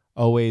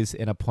always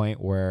in a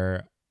point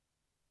where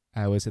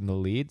I was in the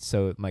lead,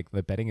 so like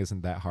the betting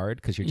isn't that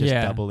hard because you're just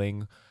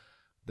doubling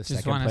the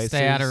just second place.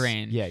 Stay out of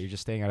range. Yeah, you're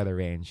just staying out of the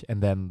range.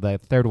 And then the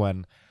third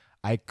one,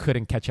 I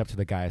couldn't catch up to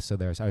the guy, so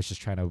I was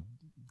just trying to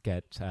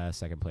get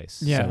second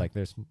place. Yeah. So like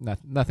there's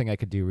nothing I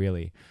could do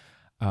really.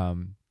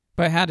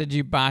 But how did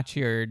you botch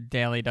your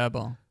daily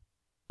double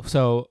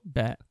So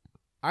bet?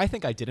 I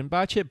think I didn't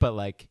botch it, but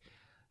like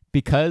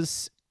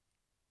because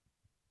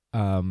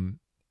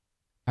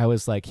I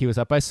was like, he was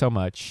up by so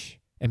much,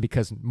 and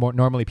because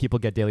normally people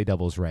get daily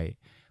doubles right,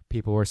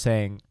 people were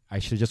saying I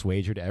should just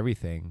wagered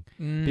everything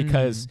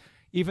because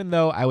even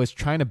though I was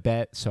trying to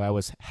bet, so I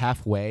was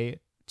halfway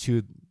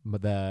to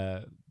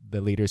the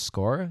leader's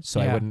score,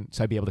 so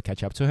I'd be able to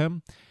catch up to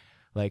him.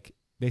 Like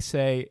they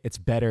say, it's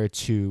better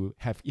to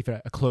have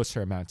even a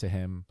closer amount to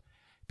him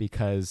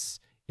because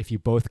if you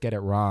both get it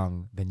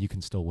wrong, then you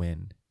can still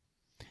win.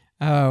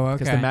 Oh, okay.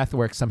 Because the math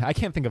works somehow. I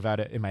can't think about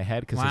it in my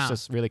head because it's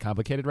just really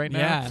complicated right now.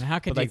 Yeah, and how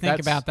could you think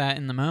about that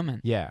in the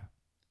moment? Yeah.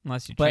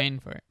 Unless you train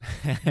for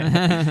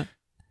it.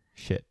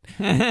 Shit.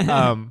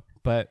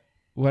 But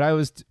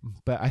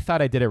I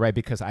thought I did it right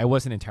because I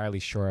wasn't entirely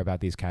sure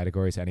about these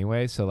categories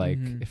anyway. So like,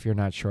 if you're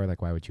not sure,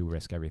 like, why would you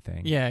risk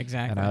everything? Yeah,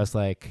 exactly. And I was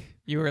like,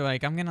 you were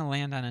like, I'm gonna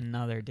land on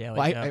another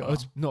daily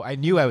double. I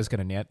knew I was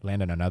gonna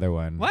land on another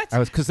one. What?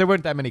 Because there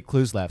weren't that many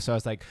clues left. So I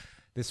was like,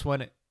 this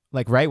one,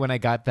 like right when I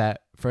got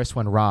that first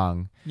one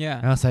wrong. Yeah.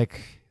 And I was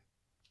like,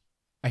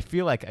 I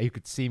feel like you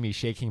could see me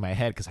shaking my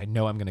head because I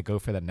know I'm gonna go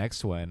for the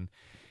next one.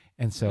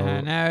 And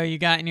so no, you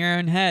got in your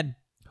own head.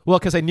 Well,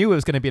 because I knew it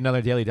was going to be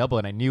another daily double,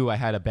 and I knew I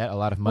had to bet a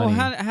lot of money.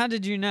 Well, how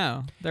did you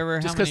know there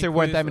were just because there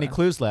weren't that many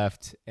clues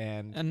left,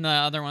 and the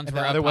other ones were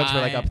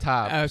like up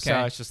top. Okay. So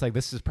I was just like,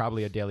 this is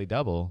probably a daily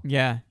double.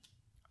 Yeah.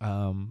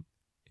 And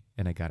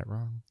I got it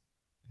wrong.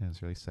 And it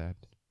was really sad,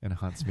 and it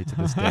haunts me to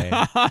this day.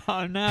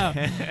 Oh no!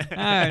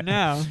 Oh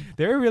no!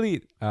 They were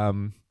really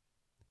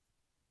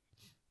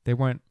they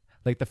weren't.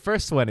 Like the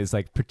first one is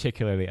like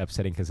particularly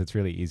upsetting because it's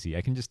really easy.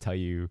 I can just tell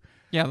you.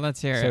 Yeah,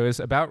 let's hear it. So it was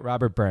about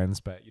Robert Burns,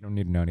 but you don't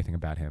need to know anything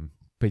about him.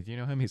 But do you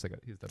know him? He's the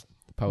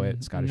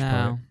poet, Scottish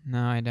poet.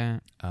 No, I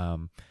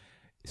don't.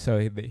 So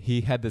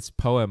he had this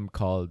poem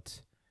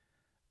called.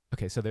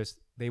 Okay, so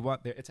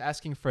it's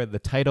asking for the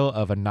title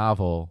of a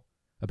novel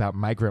about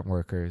migrant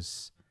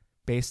workers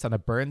based on a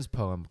Burns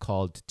poem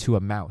called "To a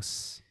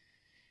Mouse."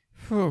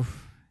 Whew.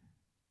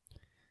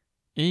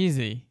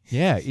 Easy.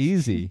 Yeah,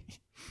 easy.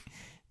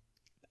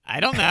 I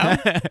don't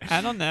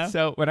know.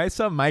 So when I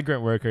saw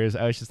migrant workers,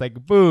 I was just like,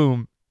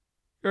 boom,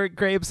 or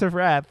grapes of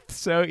wrath.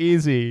 So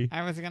easy.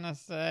 I was going to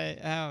say,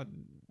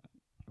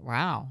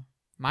 wow,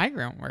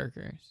 migrant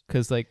workers.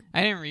 Because like.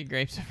 I didn't read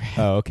Grapes of Wrath.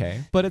 Oh,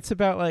 okay. But it's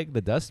about like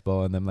the Dust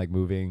Bowl and them like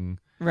moving.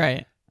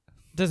 Right.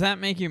 Does that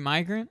make you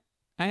migrant?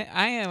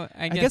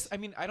 I guess, I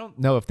mean, I don't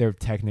know if they're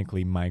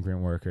technically migrant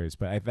workers,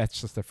 but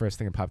that's just the first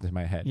thing that popped into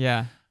my head.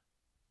 Yeah.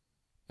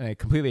 And I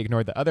completely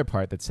ignored the other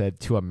part that said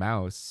to a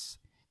mouse.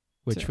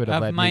 Which would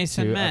have led me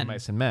to Of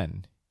Mice and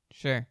Men.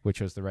 Sure.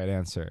 Which was the right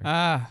answer.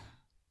 Yeah.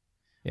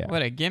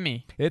 What a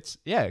gimme. It's,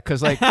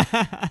 because like,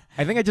 I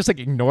think I just like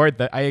ignored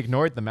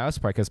the mouse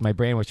part because my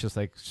brain was just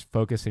like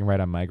focusing right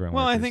on migrant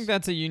workers. Well, I think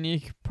that's a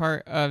unique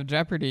part of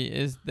Jeopardy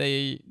is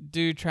they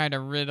do try to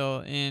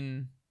riddle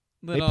in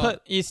little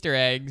Easter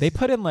eggs. They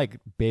put in like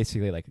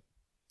basically like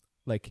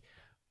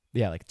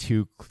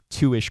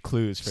two-ish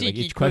clues for like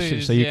each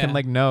question. So you can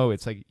like know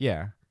it's like,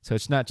 So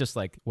it's not just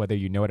like whether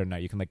you know it or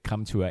not. You can like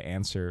come to an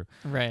answer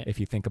if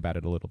you think about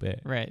it a little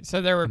bit. Right.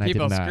 So there were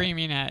people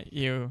screaming at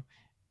you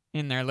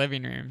in their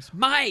living rooms.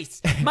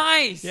 Mice!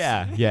 Mice!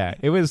 Yeah.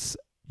 It was,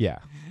 yeah.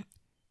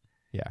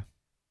 It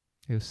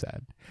was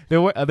sad.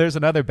 There's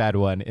another bad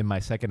one in my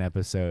second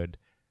episode.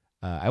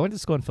 I went to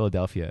school in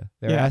Philadelphia.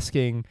 They were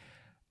asking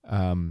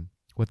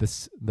what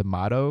the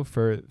motto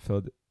for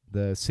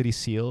the city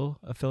seal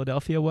of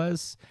Philadelphia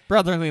was.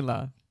 Brotherly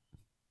love.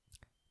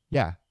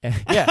 Yeah,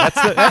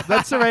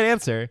 that's the right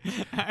answer.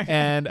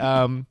 And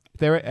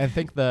I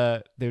think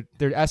they're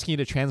asking you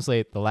to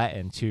translate the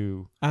Latin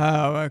to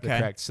the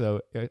correct.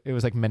 So it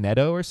was like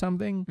Manetto or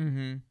something.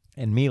 Mm-hmm.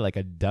 And me, like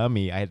a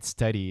dummy, I had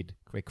studied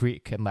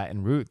Greek and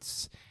Latin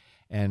roots,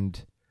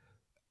 and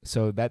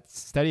so that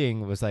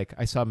studying was like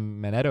I saw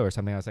Manetto or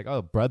something. I was like,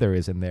 oh, brother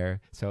is in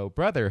there, so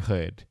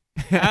brotherhood.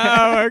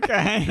 Oh,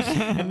 okay.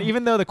 And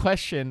even though the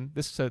question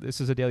this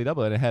is a daily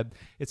double, and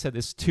it said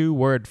this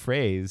 2-word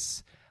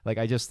phrase. Like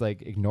I just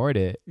like ignored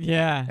it.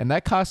 Yeah. And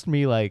that cost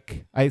me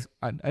like I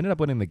ended up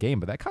winning the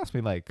game, but that cost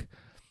me like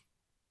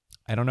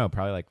I don't know,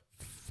 probably like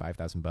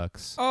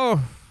 $5,000.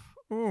 Oh,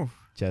 ooh,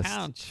 Just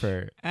ouch.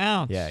 for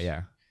Ouch.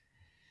 yeah.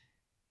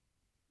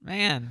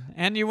 Man,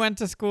 and you went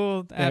to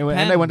school at And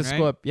Penn, I went to right?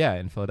 school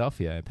in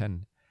Philadelphia at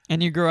Penn.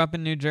 And you grew up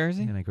in New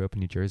Jersey? And I grew up in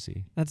New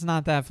Jersey. That's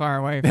not that far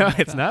away from No, I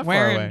it's thought. not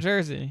Where far away. in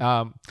Jersey?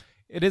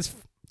 It is.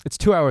 It's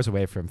 2 hours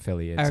away from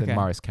Philly. It's Okay. in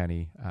Morris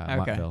County,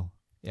 Montville.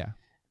 Yeah.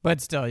 But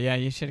still, yeah,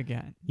 you should have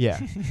gotten. Yeah.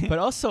 But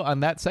also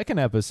on that second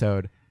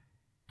episode,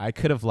 I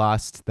could have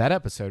lost that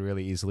episode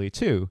really easily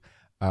too.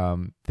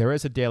 There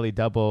was a daily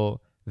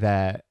double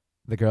that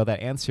the girl that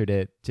answered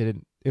it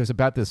didn't. It was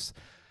about this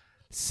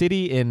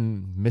city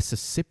in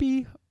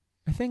Mississippi,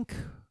 I think.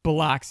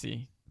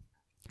 Biloxi.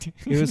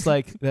 It was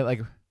like that.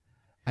 Like,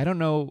 I don't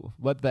know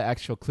what the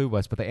actual clue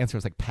was, but the answer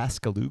was like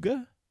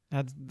Pascagoula.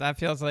 That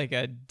feels like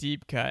a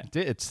deep cut.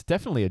 It's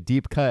definitely a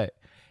deep cut.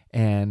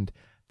 And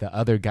the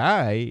other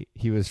guy,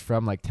 he was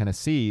from like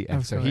Tennessee, and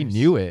Of so he course.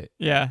 knew it,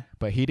 Yeah.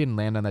 but he didn't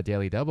land on that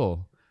daily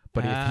double.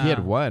 But if he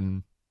had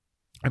won,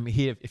 I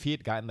mean, if he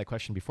had gotten the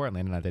question before and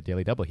landed on that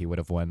daily double, he would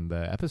have won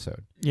the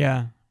episode.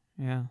 Yeah.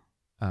 Yeah.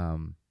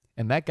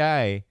 And that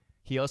guy,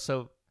 he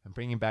also, I'm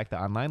bringing back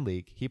the online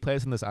league. He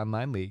plays in this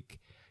online league.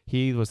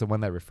 He was the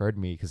one that referred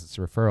me because it's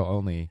referral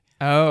only.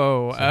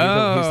 Oh, So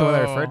he's the one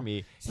that referred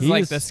me. This is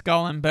like the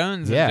skull and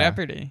bones of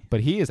Jeopardy.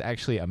 But he is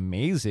actually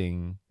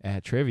amazing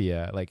at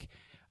trivia. Like,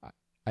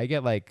 I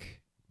get like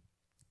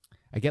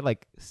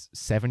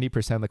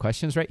 70% of the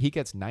questions right. He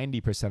gets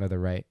 90% of the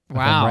right.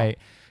 Wow. Right.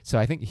 So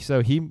I think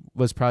he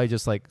was probably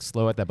just like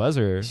slow at the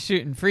buzzer.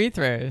 Shooting free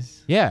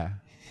throws. Yeah.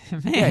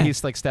 Man. Yeah,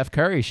 he's like Steph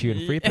Curry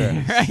shooting free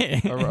throws.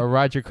 Right. or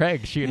Roger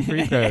Craig shooting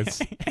free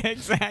throws.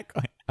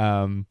 Exactly.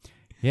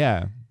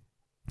 Yeah.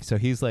 So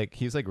he's like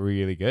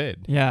really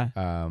good. Yeah.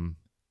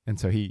 And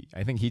so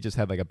I think he just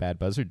had like a bad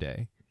buzzer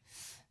day.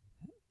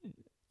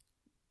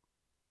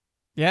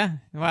 Yeah.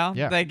 Well,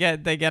 Yeah. they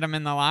get him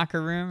in the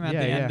locker room at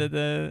Yeah, the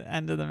yeah.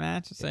 end of the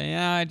match and say,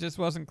 "Yeah, I just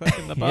wasn't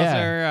clicking the Yeah.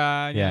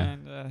 buzzer. Yeah.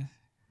 And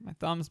my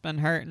thumb's been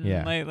hurting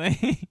Yeah.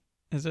 lately."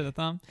 Is it a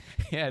thumb?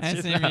 Yeah, I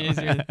it's assume you use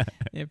the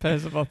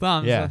opposable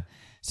thumb. Yeah.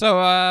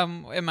 So,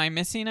 am I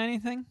missing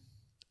anything?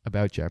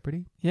 About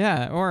Jeopardy?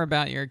 Yeah, or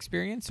about your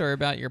experience, or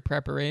about your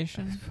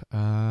preparation?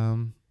 I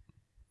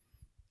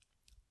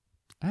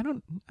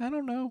don't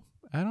know.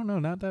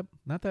 Not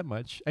that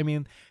much. I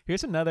mean,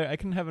 here's another. I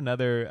can have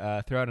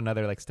another. Throw out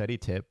another like study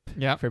tip.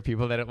 Yeah. For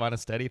people that want to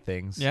study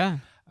things. Yeah.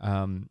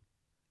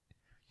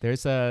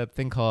 There's a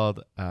thing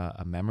called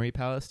a memory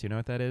palace. Do you know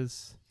what that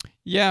is?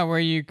 Yeah, where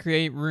you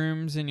create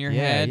rooms in your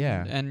head,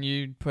 yeah. and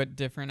you put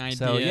different ideas.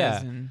 So,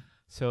 yeah. And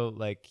So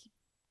like,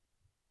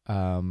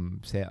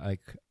 say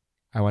like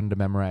I wanted to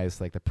memorize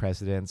like the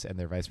presidents and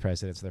their vice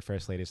presidents, and their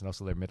first ladies, and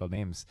also their middle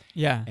names.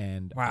 yeah.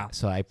 And Wow.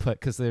 so I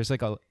put, because there's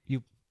like I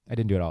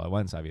didn't do it all at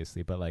once,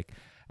 obviously, but like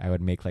I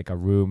would make like a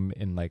room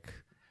in like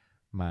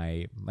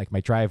my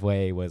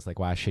driveway was like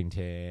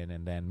Washington,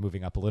 and then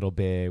moving up a little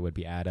bit would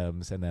be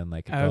Adams, and then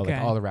like go like Okay.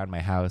 all around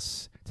my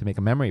house to make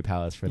a memory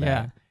palace for that.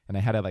 Yeah. And I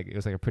had it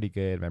was like a pretty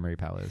good memory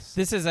palace.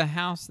 This is a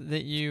house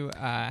that you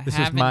This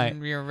have is my-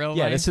 in your real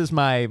Yeah, life? this is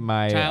my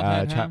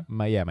Childhood home?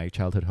 my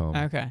childhood home.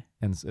 Okay.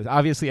 And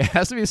obviously it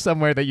has to be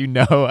somewhere that you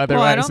know,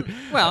 otherwise.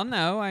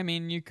 No, I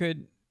mean, you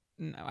could,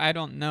 I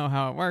don't know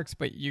how it works,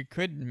 but you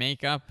could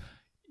make up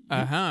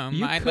a home.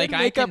 you I could can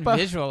make up a-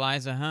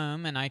 visualize a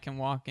home, and I can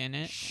walk in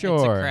it. It's a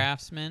Sure.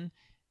 craftsman.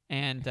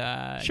 And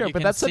Sure, you but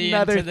can that's see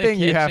another into the thing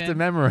you have to kitchen.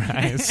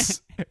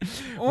 memorize.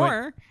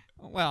 Or,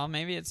 well,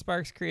 maybe it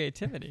sparks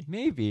creativity.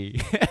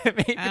 Maybe.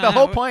 Maybe I the don't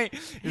whole know. point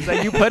is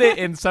that you put it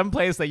in some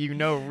place that you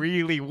know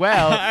really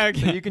well, so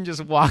Okay. you can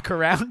just walk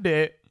around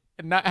it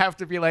and not have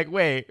to be like,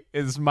 wait,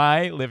 is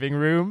my living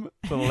room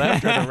the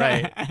left or the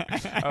right?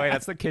 Oh, wait,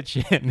 that's the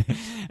kitchen.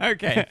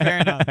 Okay, fair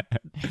enough.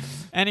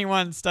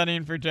 Anyone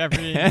studying for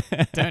Jeopardy,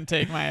 don't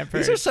take my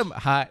approach. These are some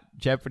hot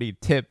Jeopardy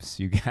tips,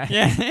 you guys.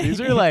 Yeah.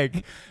 These are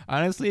like,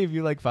 honestly, if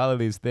you like follow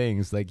these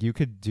things, like you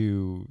could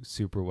do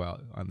super well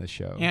on the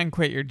show. And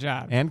quit your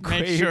job. And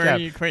quit Make your sure job.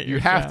 you quit You your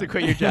have job. to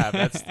quit your job.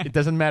 It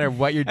doesn't matter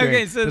what you're doing.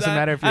 Okay, so it doesn't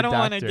matter if you're I don't a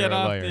want to doctor get or a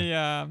off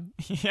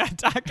lawyer. the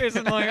doctors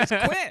and lawyers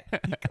quit.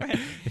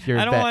 If you're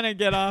I a don't vet. want to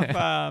get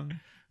off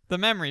the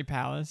memory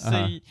palace. So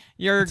Uh-huh.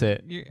 you're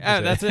That's it.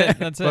 that's it.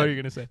 That's What are it. you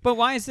gonna say? But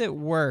why does it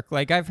work?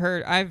 Like I've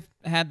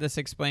had this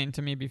explained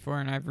to me before,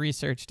 and I've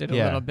researched it a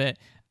Yeah. little bit,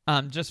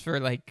 just for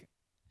like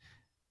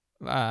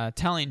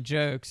telling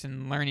jokes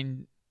and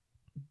learning.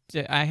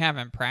 I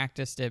haven't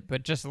practiced it,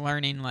 but just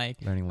learning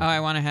like, Learning oh, I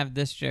want to have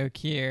this joke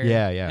here.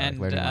 Yeah, yeah, like and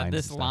learning lines and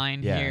this stuff.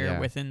 line Yeah, here yeah.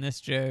 within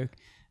this joke.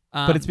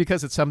 But it's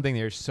because it's something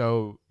you're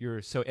so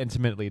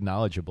intimately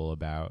knowledgeable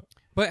about.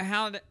 But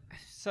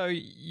so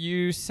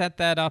you set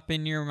that up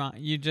in your mind?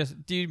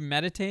 Do you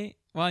meditate?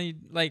 Well, you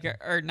like,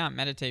 or not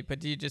meditate, but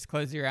do you just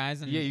close your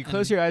eyes and? Yeah, you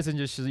close your eyes and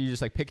you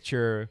just like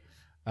picture,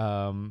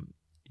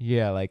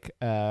 like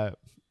I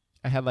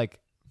had like,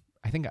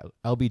 I think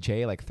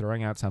LBJ like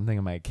throwing out something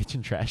in my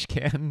kitchen trash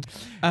can.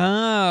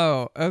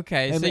 Oh,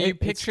 okay. And So you it's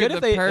picture good the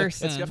if they-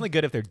 person. It's definitely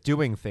good if they're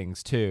doing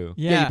things too.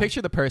 Yeah. You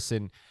picture the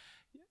person.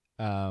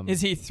 Is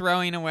he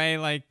throwing away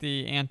like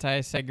the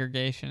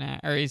anti-segregation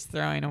act, or he's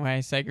throwing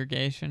away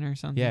segregation or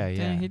something? Yeah,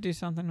 yeah. Did he do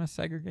something with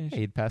segregation?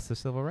 He'd pass the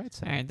Civil Rights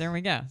Act. All right, there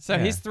we go. So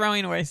Yeah. he's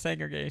throwing away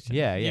segregation.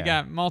 Yeah, You yeah.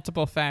 got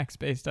multiple facts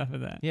based off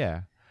of that.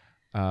 Yeah.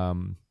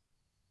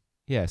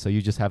 Yeah, so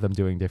you just have them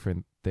doing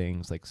different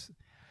things. Like,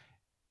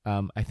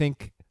 I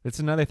think it's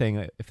another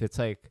thing. If it's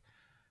like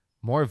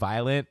more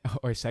violent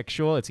or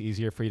sexual, it's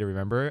easier for you to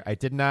remember. I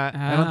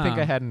don't think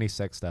I had any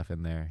sex stuff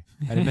in there.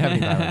 I didn't have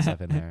any violent stuff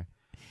in there.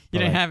 You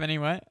didn't have any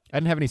what? I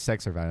didn't have any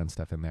sex or violent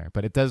stuff in there,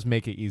 but it does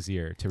make it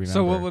easier to remember.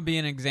 So what would be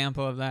an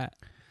example of that?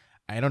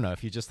 I don't know.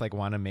 If you just like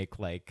want to make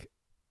like,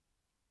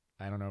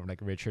 I don't know, like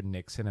Richard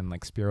Nixon and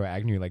like Spiro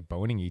Agnew like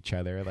boning each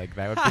other, like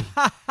that would be.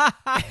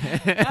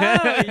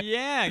 Oh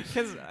yeah,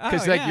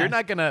 because like you're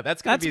not gonna.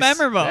 That's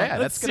memorable. Yeah,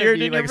 that's gonna seared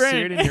be in your like brain.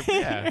 seared in your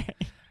yeah.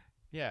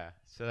 Yeah.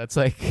 So that's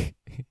like.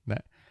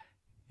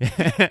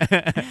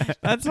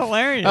 That's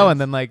hilarious. Oh,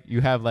 and then like you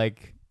have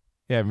like.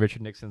 Yeah,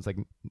 Richard Nixon's like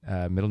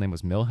middle name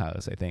was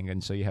Milhouse, I think,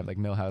 and so you have like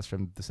Milhouse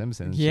from The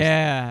Simpsons.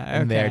 Yeah,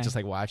 and they're just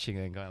like watching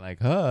it and going like,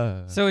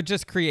 "Huh." So it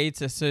just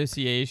creates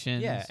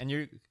associations. Yeah, and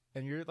your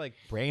like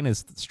brain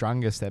is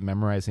strongest at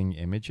memorizing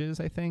images,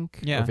 I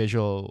think. Yeah. Or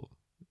visual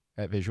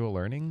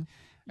learning.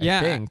 Yeah.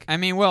 I think. I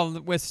mean,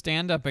 well, with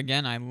stand up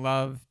again,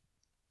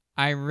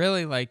 I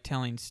really like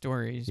telling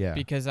stories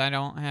because I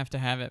don't have to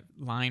have it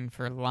line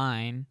for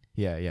line.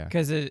 Yeah, yeah.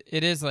 Because it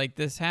is like,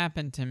 this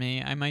happened to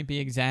me. I might be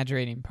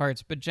exaggerating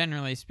parts, but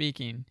generally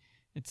speaking,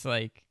 it's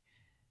like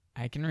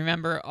I can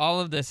remember all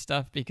of this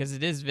stuff because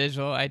it is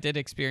visual. I did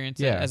experience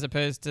it, as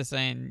opposed to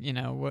saying, you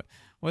know,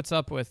 what's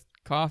up with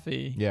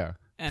coffee? Yeah.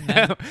 And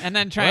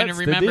then trying to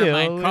remember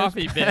my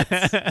coffee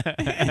bits.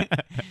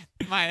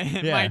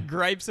 my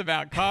gripes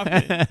about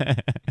coffee.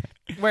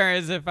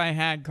 Whereas if I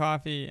had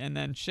coffee and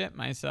then shit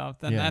myself,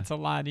 then that's a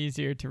lot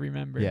easier to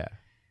remember. Yeah,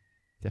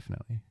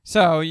 definitely.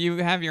 So you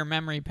have your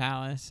memory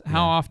palace.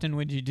 How often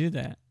would you do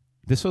that?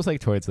 This was like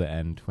towards the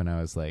end when I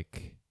was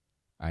like,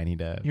 I need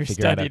to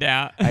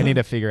I need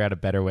to figure out a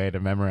better way to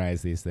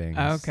memorize these things.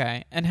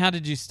 Okay. And how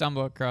did you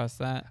stumble across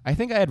that? I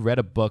think I had read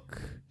a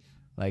book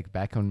like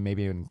back on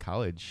maybe in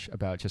college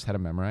about just how to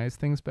memorize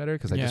things better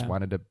because I just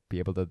wanted to be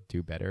able to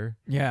do better.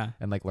 Yeah.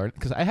 And like learn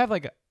because I have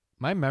like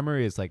my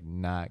memory is like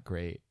not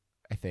great.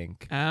 I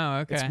think. Oh,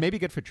 okay. It's maybe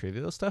good for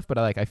trivial stuff, but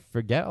I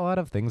forget a lot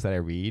of things that I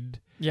read.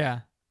 Yeah.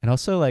 And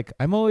also like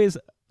I'm always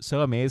so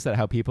amazed at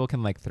how people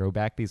can like throw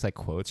back these like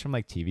quotes from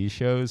like TV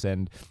shows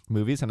and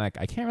movies, and like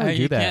I can't really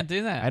do that. You can't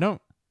do that. I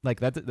don't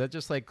like that. That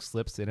just like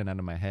slips in and out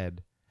of my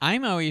head.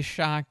 I'm always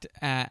shocked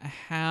at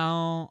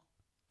how,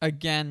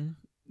 again,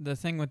 the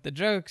thing with the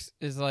jokes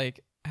is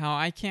like how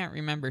I can't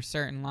remember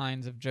certain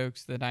lines of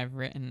jokes that I've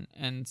written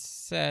and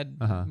said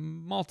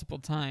multiple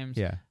times.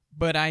 Yeah.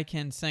 But I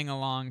can sing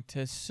along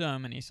to so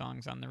many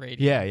songs on the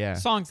radio. Yeah, yeah.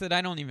 Songs that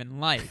I don't even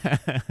like.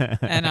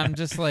 And I'm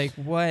just like,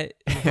 what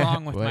is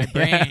wrong with my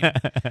brain?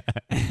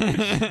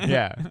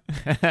 Yeah.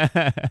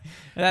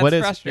 That's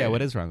frustrating. Yeah,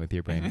 what is wrong with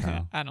your brain,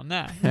 Kyle? I don't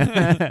know.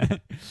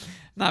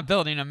 Not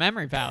building a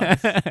memory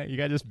palace. You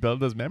got to just build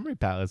those memory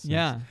palaces.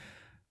 Yeah.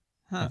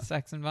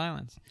 Sex and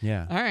violence.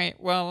 Yeah. All right.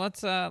 Well,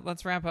 let's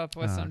wrap up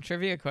with some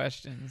trivia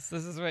questions.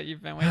 This is what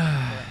you've been waiting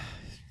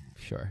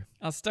for. Sure.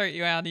 I'll start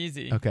you out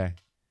easy. Okay.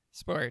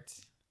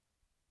 Sports.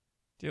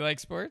 Do you like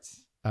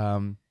sports?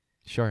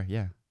 Sure,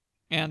 yeah.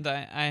 And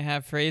I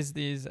have phrased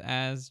these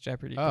as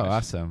Jeopardy questions.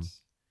 questions. Awesome.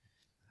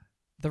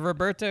 The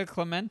Roberto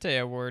Clemente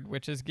Award,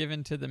 which is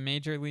given to the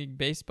Major League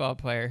Baseball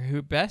player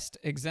who best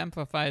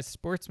exemplifies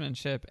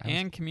sportsmanship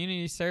and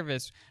community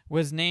service,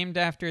 was named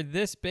after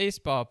this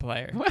baseball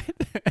player. What?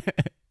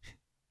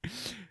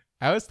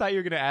 I always thought you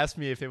were going to ask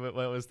me if what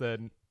was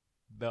the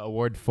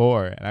award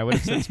for, and I would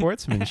have said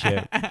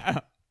sportsmanship.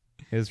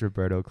 Is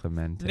Roberto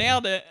Clemente.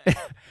 Nailed it.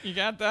 You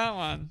got that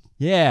one.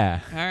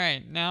 Yeah. All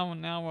right. Now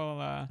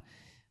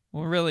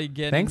we'll really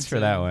get Thanks for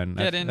that one.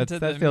 Get into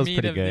the feels meat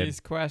pretty of good. these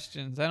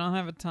questions. I don't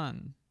have a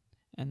ton,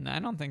 and I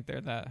don't think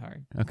they're that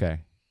hard.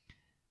 Okay.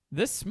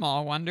 This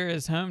small wonder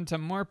is home to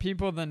more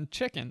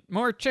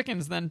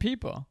chickens than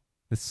people.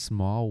 This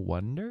small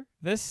wonder?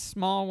 This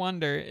small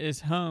wonder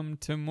is home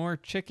to more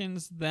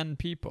chickens than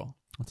people.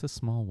 What's a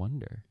small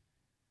wonder?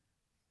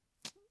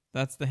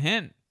 That's the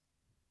hint.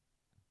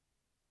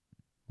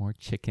 More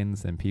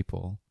chickens than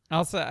people.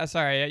 I'll say,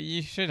 sorry,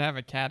 you should have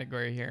a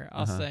category here.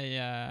 I'll say,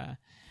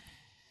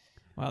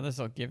 well, this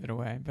will give it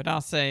away, but I'll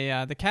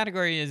say the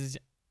category is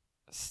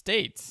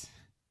states.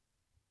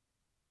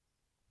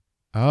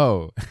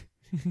 Oh.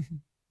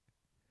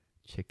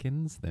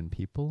 Chickens than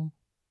people?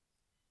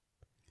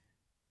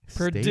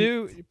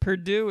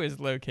 Purdue is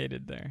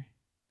located there.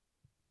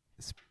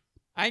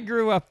 I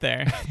grew up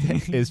there.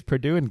 Is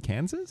Purdue in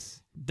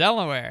Kansas?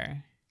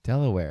 Delaware.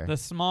 Delaware. The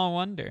small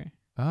wonder.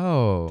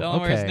 Oh,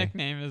 Delaware's okay.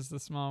 nickname is the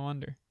small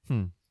wonder.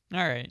 All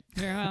right.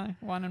 You're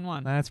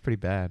 1-1. That's pretty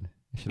bad.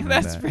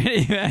 That's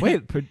pretty bad.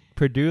 Wait,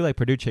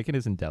 Purdue Chicken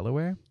is in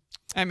Delaware?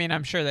 I mean,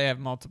 I'm sure they have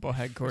multiple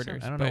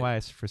headquarters. I don't know why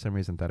for some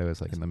reason thought it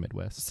was like in the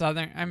Midwest.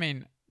 Southern, I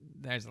mean,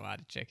 there's a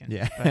lot of chickens.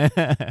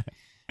 Yeah.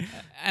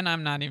 And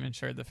I'm not even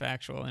sure the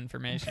factual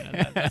information of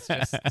that. That's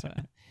just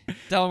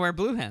Delaware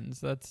Blue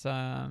Hens. That's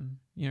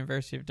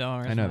University of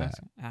Delaware. I know that.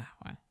 Wow.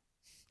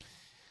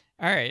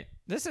 All right.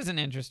 This is an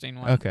interesting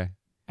one. Okay.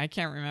 I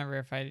can't remember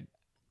if I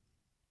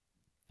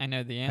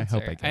know the answer. I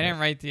hope I get didn't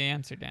write the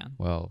answer down.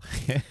 Well.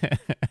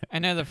 I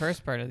know the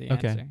first part of the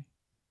Okay.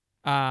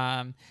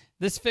 answer.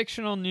 This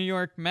fictional New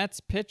York Mets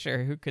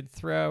pitcher who could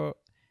throw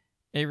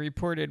a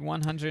reported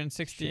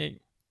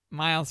 168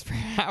 miles per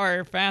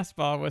hour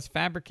fastball was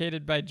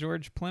fabricated by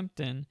George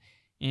Plimpton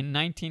in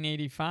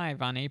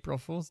 1985 on April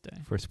Fool's Day.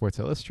 For Sports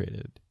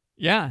Illustrated.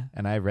 Yeah.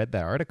 And I read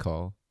that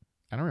article.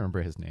 I don't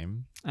remember his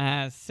name.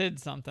 Sid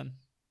something.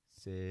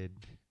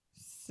 Sid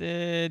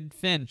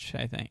Finch,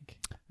 I think.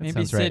 That Maybe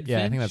sounds Sid right. Yeah,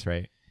 I Finch? think that's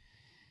right.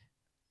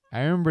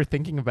 I remember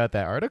thinking about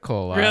that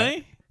article a lot.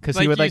 Really? Because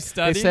Like he would you they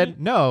studied said it?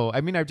 no. I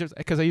mean,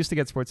 because I used to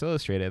get Sports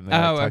Illustrated and they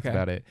talked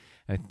about it.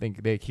 I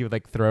think he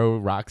would throw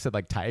rocks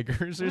at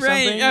tigers or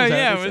Right. something. Oh, Is that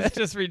yeah. what It they was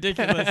said? just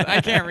ridiculous. I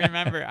can't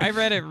remember. I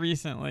read it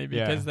recently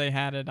because they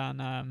had it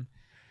on.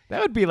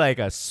 That would be like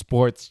a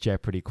sports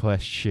Jeopardy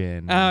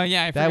question. Oh,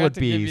 yeah. I that forgot would to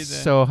give be you the,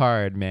 so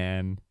hard,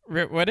 man.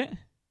 Would it?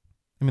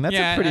 I mean, that's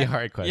a pretty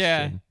hard question.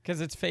 Yeah, because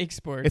it's fake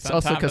sports. It's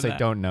also because I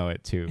don't know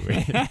it too.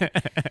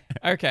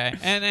 Okay,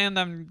 and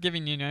I'm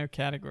giving you no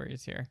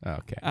categories here.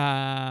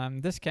 Okay.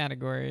 This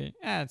category,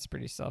 it's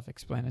pretty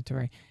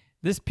self-explanatory.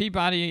 This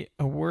Peabody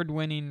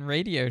Award-winning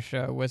radio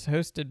show was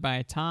hosted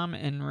by Tom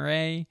and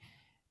Ray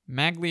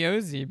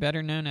Magliozzi,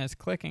 better known as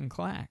Click and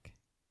Clack.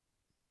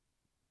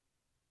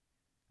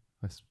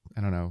 I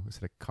don't know. Is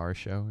it a car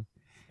show?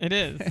 It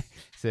is.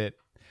 Is it?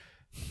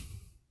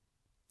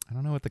 I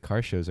don't know what the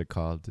car shows are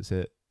called. Is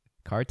it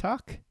Car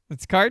Talk?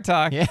 It's Car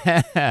Talk.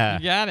 Yeah.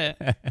 You got it.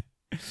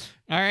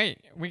 All right,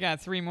 we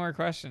got 3 more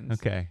questions.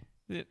 Okay.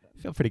 I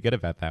feel pretty good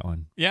about that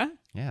one. Yeah?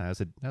 Yeah,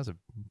 that was a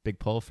big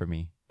pull for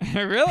me.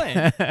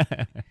 Really?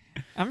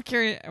 I'm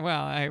curious.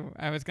 Well,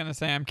 I was going to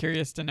say I'm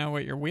curious to know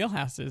what your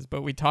wheelhouse is,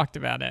 but we talked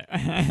about it.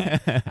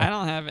 I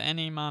don't have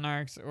any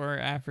monarchs or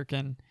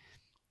African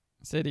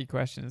city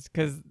questions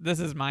because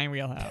this is my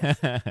wheelhouse.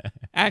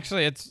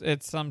 Actually,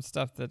 it's some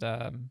stuff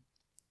that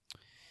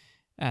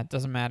it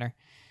doesn't matter.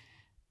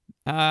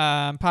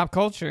 Pop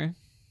culture.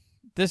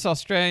 This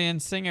Australian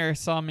singer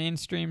saw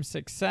mainstream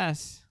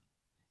success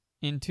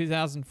in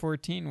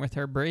 2014 with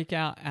her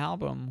breakout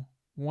album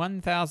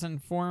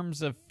 1,000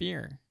 Forms of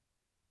Fear.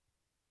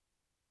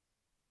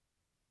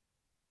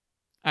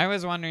 I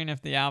was wondering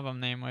if the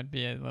album name would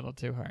be a little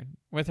too hard.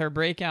 With her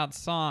breakout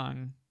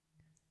song,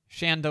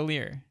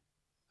 Chandelier.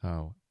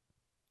 Oh.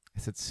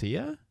 Is it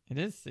Sia? It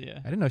is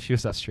Sia. I didn't know she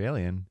was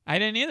Australian. I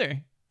didn't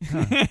either.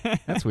 Huh.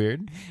 That's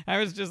weird. I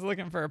was just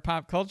looking for a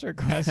pop culture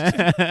question.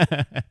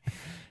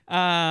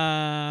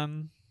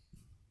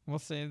 We'll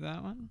save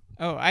that one.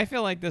 Oh, I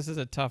feel like this is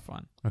a tough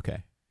one.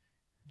 Okay.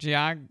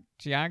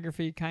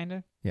 Geography, kind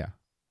of? Yeah.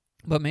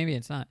 But maybe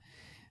it's not.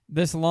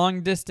 This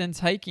long-distance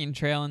hiking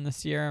trail in the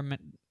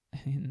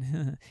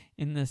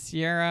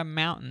Sierra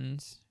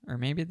Mountains, or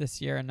maybe the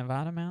Sierra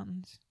Nevada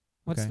Mountains?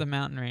 What's the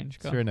mountain range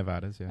called? Sierra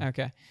Nevadas, yeah.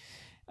 Okay.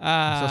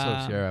 There's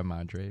also Sierra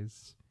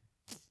Madres.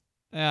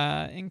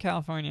 In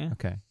California.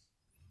 Okay.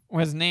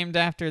 Was named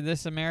after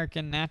this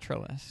American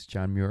naturalist.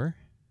 John Muir?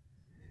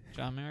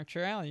 John Muir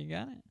Terrell, you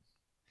got it.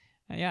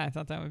 Yeah, I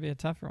thought that would be a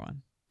tougher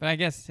one. But I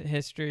guess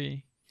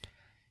history.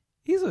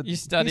 You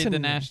studied the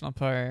national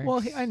parks.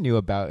 Well, I knew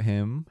about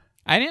him.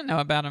 I didn't know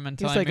about him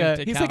until He's I like moved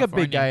to he's California. like a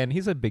big guy, and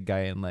he's a big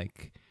guy in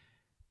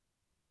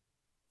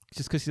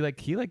just because he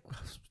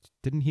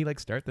didn't he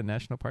start the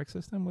national park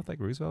system with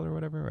Roosevelt or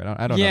whatever? I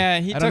don't know. Yeah,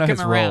 he I don't took know him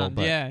his role, around.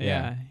 but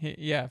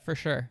Yeah, for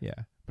sure. Yeah,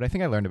 but I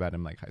think I learned about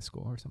him high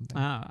school or something.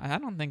 Oh, I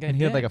don't think I and did.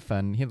 he had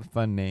he had a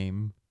fun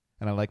name,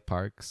 and I like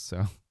parks,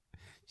 so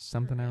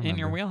something I remember. In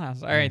your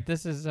wheelhouse. All right,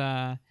 this is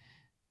a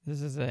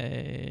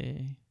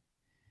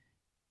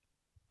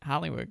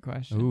Hollywood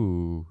question.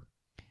 Ooh.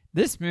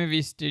 This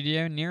movie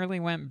studio nearly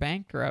went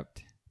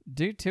bankrupt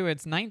due to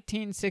its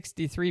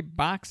 1963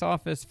 box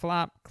office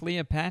flop,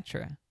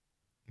 Cleopatra.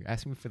 You're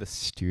asking me for the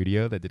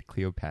studio that did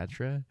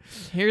Cleopatra?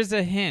 Here's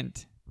a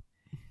hint.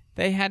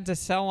 They had to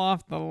sell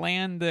off the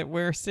land that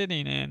we're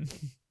sitting in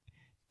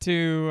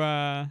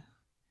to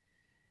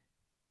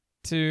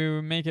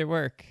make it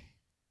work.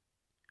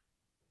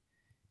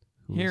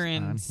 Here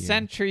in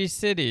Century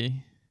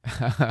City.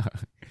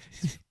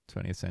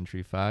 20th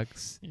Century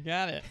Fox. You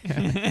got it.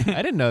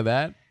 I didn't know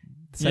that.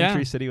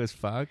 Century City was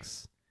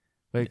Fox.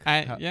 Was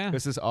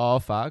this all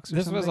Fox?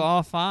 This was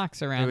all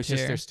Fox around here. It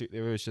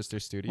was just their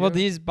studio. Well,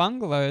 these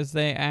bungalows,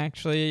 they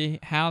actually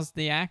housed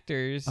the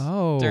actors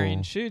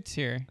during shoots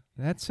here.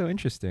 That's so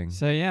interesting.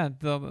 So yeah,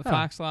 the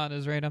Fox lot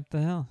is right up the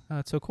hill. Oh,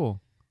 that's so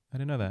cool. I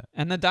didn't know that.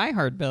 And the Die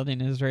Hard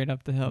building is right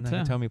up the hill too.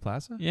 Nakatomi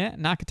Plaza? Yeah,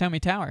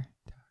 Nakatomi Tower.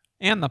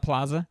 And the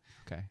plaza.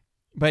 Okay.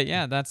 But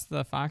yeah, that's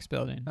the Fox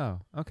building. Oh,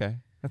 okay.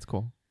 That's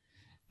cool.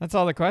 That's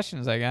all the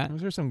questions I got.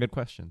 Those are some good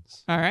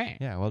questions. All right.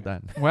 Yeah, well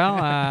done.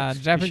 Well,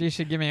 Jeopardy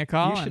should give me a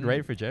call. You should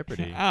write for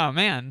Jeopardy. Oh,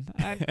 man.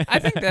 I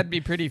think that'd be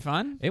pretty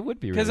fun. It would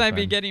be really Because I'd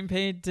be fun. getting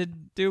paid to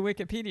do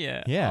Wikipedia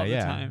all the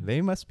time.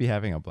 They must be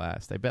having a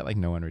blast. I bet like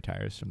no one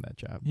retires from that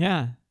job.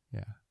 Yeah.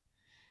 Yeah.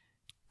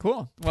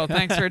 Cool. Well,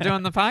 thanks for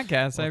doing the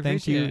podcast. I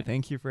appreciate it.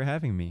 Thank you for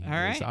having me. All It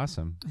right. was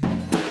awesome.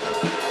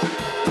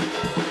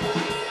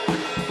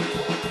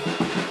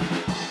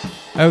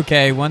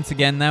 Okay, once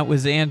again, that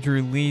was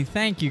Andrew Lee.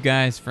 Thank you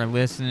guys for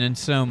listening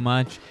so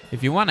much.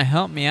 If you want to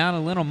help me out a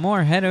little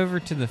more, head over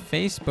to the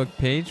Facebook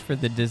page for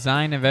the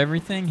Design of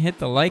Everything. Hit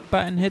the like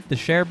button, hit the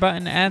share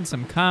button, add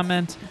some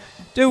comments.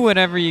 Do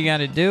whatever you got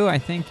to do. I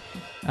think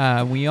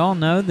we all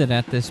know that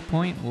at this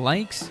point,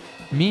 likes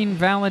mean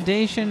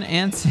validation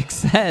and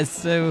success.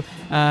 So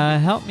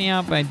help me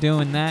out by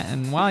doing that.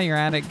 And while you're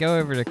at it, go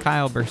over to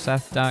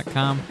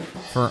kyleberseth.com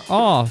for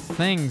all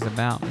things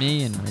about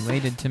me and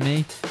related to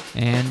me.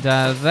 And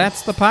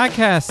that's the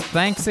podcast.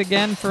 Thanks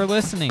again for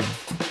listening.